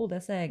like, oh, all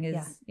they're saying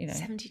is, you know.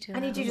 72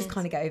 And you do just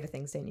kind of get over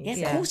things, don't you?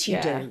 Yes, of course you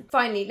do.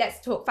 Finally,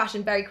 let's talk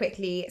fashion very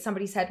quickly.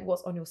 Somebody said,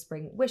 what's on your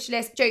spring wish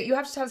list? Jo, you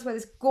have to tell us where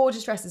this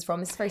gorgeous dress is from.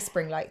 This is very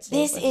spring-like.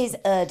 This is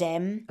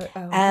Erdem,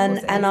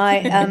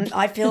 and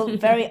I feel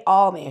very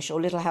Amish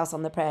or Little House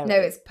on the Prairie. No,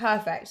 it's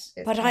perfect.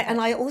 But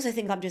I also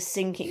think I'm just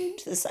sinking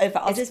to the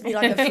sofa. I'll just be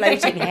like a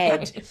floating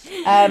head.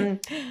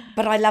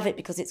 But I love it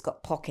because it's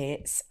got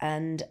pockets.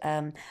 And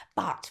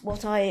but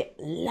what I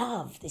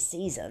love this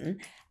season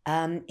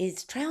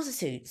is trouser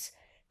suits,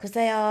 because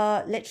they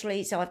are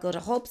literally. So I've got a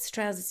Hobbs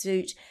trouser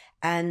suit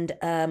and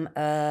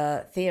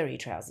a Theory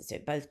trouser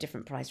suit, both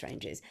different price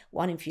ranges.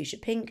 One in fuchsia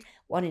pink,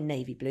 one in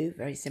navy blue,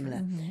 very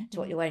similar to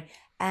what you're wearing.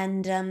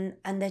 And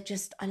they're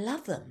just, I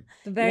love them.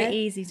 They're very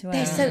easy to wear.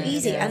 They're so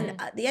easy.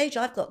 And at the age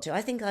I've got to,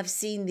 I think I've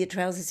seen the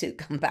trouser suit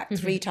come back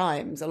 3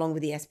 times along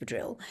with the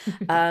espadrille.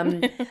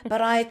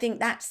 But I think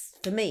that's,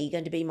 for me,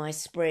 going to be my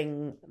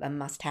spring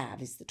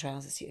must-have is the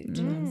trouser suit.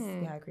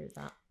 Yeah, I agree with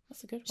that.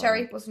 That's a good one.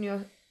 Sherri, what's on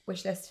your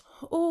wish list?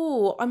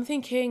 Oh, I'm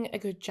thinking a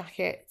good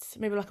jacket,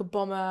 maybe like a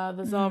bomber.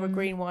 The Zara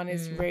green one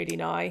is really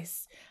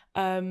nice.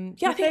 I think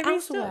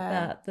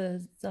outerwear.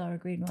 the Zara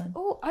green one.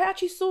 Oh, I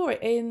actually saw it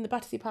in the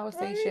Battersea Power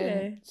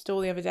Station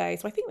store the other day,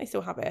 so I think they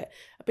still have it.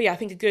 But yeah, I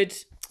think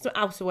some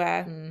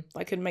outerwear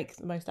I can make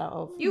the most out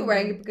of. You were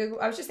wearing a good.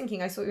 I was just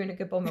thinking, I saw you in a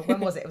good bomber. When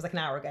was it? It was like an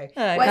hour ago.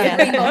 Oh, Where's the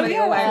green bomber that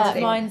you're wearing today?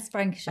 Mine's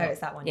Frankshire. Oh,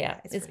 it's that one. Yeah,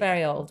 it's really very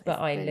good. old, but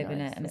I very live in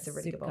nice. it, and It's it's a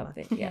really super good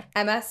bomber. comfy. Yeah.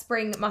 Emma,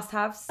 spring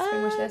must-haves,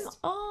 spring wish list.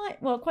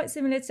 Well, quite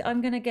similar to.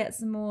 I'm gonna get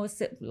some more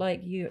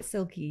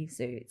silky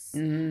suits.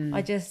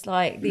 I just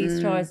like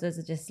these trousers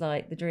are just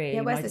like the dream.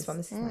 Yeah, where's this one?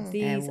 This is nice.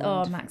 These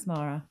are Max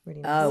Mara.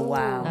 Really nice. Oh,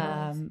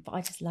 wow. But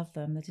I just love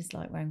them. They're just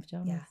like wearing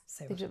pajamas. Yeah,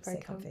 so They much, look so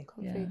very comfy.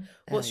 Yeah.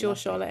 What's your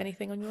Charlotte?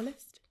 Anything on your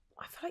list?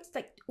 I feel like it's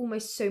like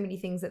almost so many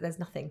things that there's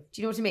nothing.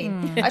 Do you know what I mean?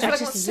 I feel I like I've got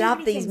just so love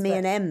many these things Me that-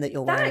 and M that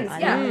you're wearing.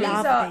 Thanks. Yeah, these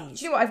love are. these.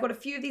 Do you know what? I've got a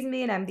few of these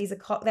Me and M. These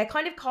are they're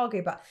kind of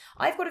cargo, but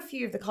I've got a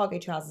few of the cargo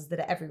trousers that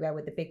are everywhere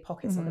with the big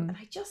pockets on them, and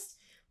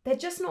they're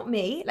just not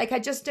me. Like I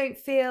just don't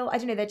feel. I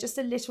don't know. They're just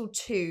a little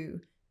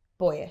too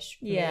boyish.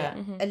 For me,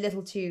 a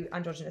little too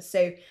androgynous.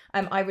 So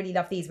I really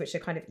love these, which are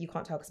kind of, you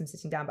can't tell because I'm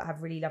sitting down, but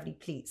have really lovely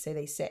pleats. So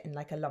they sit in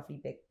like a lovely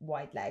big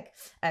wide leg.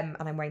 And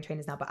I'm wearing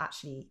trainers now, but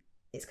actually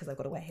it's because I've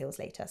got to wear heels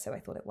later, so I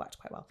thought it worked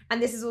quite well.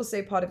 And this is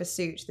also part of a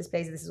suit. This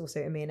blazer, this is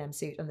also a Me and M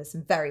suit, and there's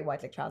some very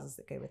wide leg trousers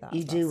that go with that.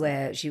 You do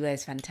wear, she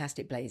wears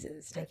fantastic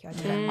blazers. Thank you. I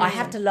do that. I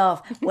have to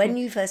laugh. When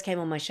you first came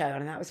on my show,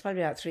 and that was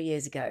probably about 3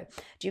 years ago,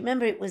 do you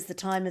remember it was the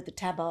time of the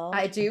tabard?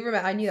 I do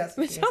remember. I knew that's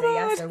what you were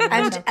going to say.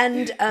 Yes,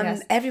 And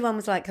everyone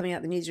was like coming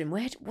out the newsroom,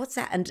 what's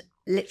that? And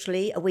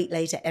literally a week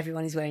later,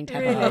 everyone is wearing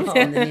tabards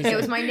in the newsroom. it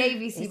was my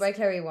Navy Sea by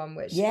Chloe one,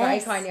 which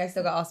very kindly I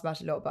still got asked about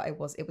a lot, but it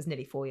was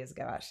nearly 4 years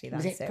ago actually.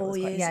 Was it so 4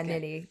 years ago? Yeah,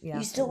 nearly. Yeah,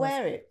 you still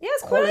wear it? Yeah,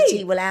 it's Quality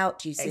great. will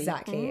out, you see.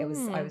 Exactly. It was.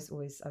 I was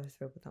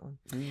thrilled with that one.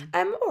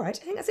 All right, I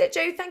think that's it.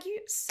 Jo, thank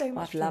you so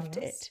much. I've loved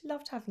joining it. us.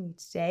 Loved having you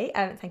today.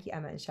 Thank you,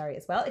 Emma and Sherri,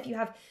 as well. If you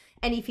have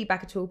any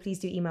feedback at all, please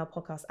do email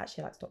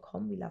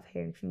podcast@SheerLuxe.com. We love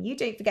hearing from you.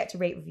 Don't forget to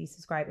rate, review,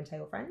 subscribe, and tell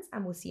your friends.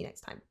 And we'll see you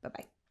next time. Bye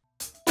bye.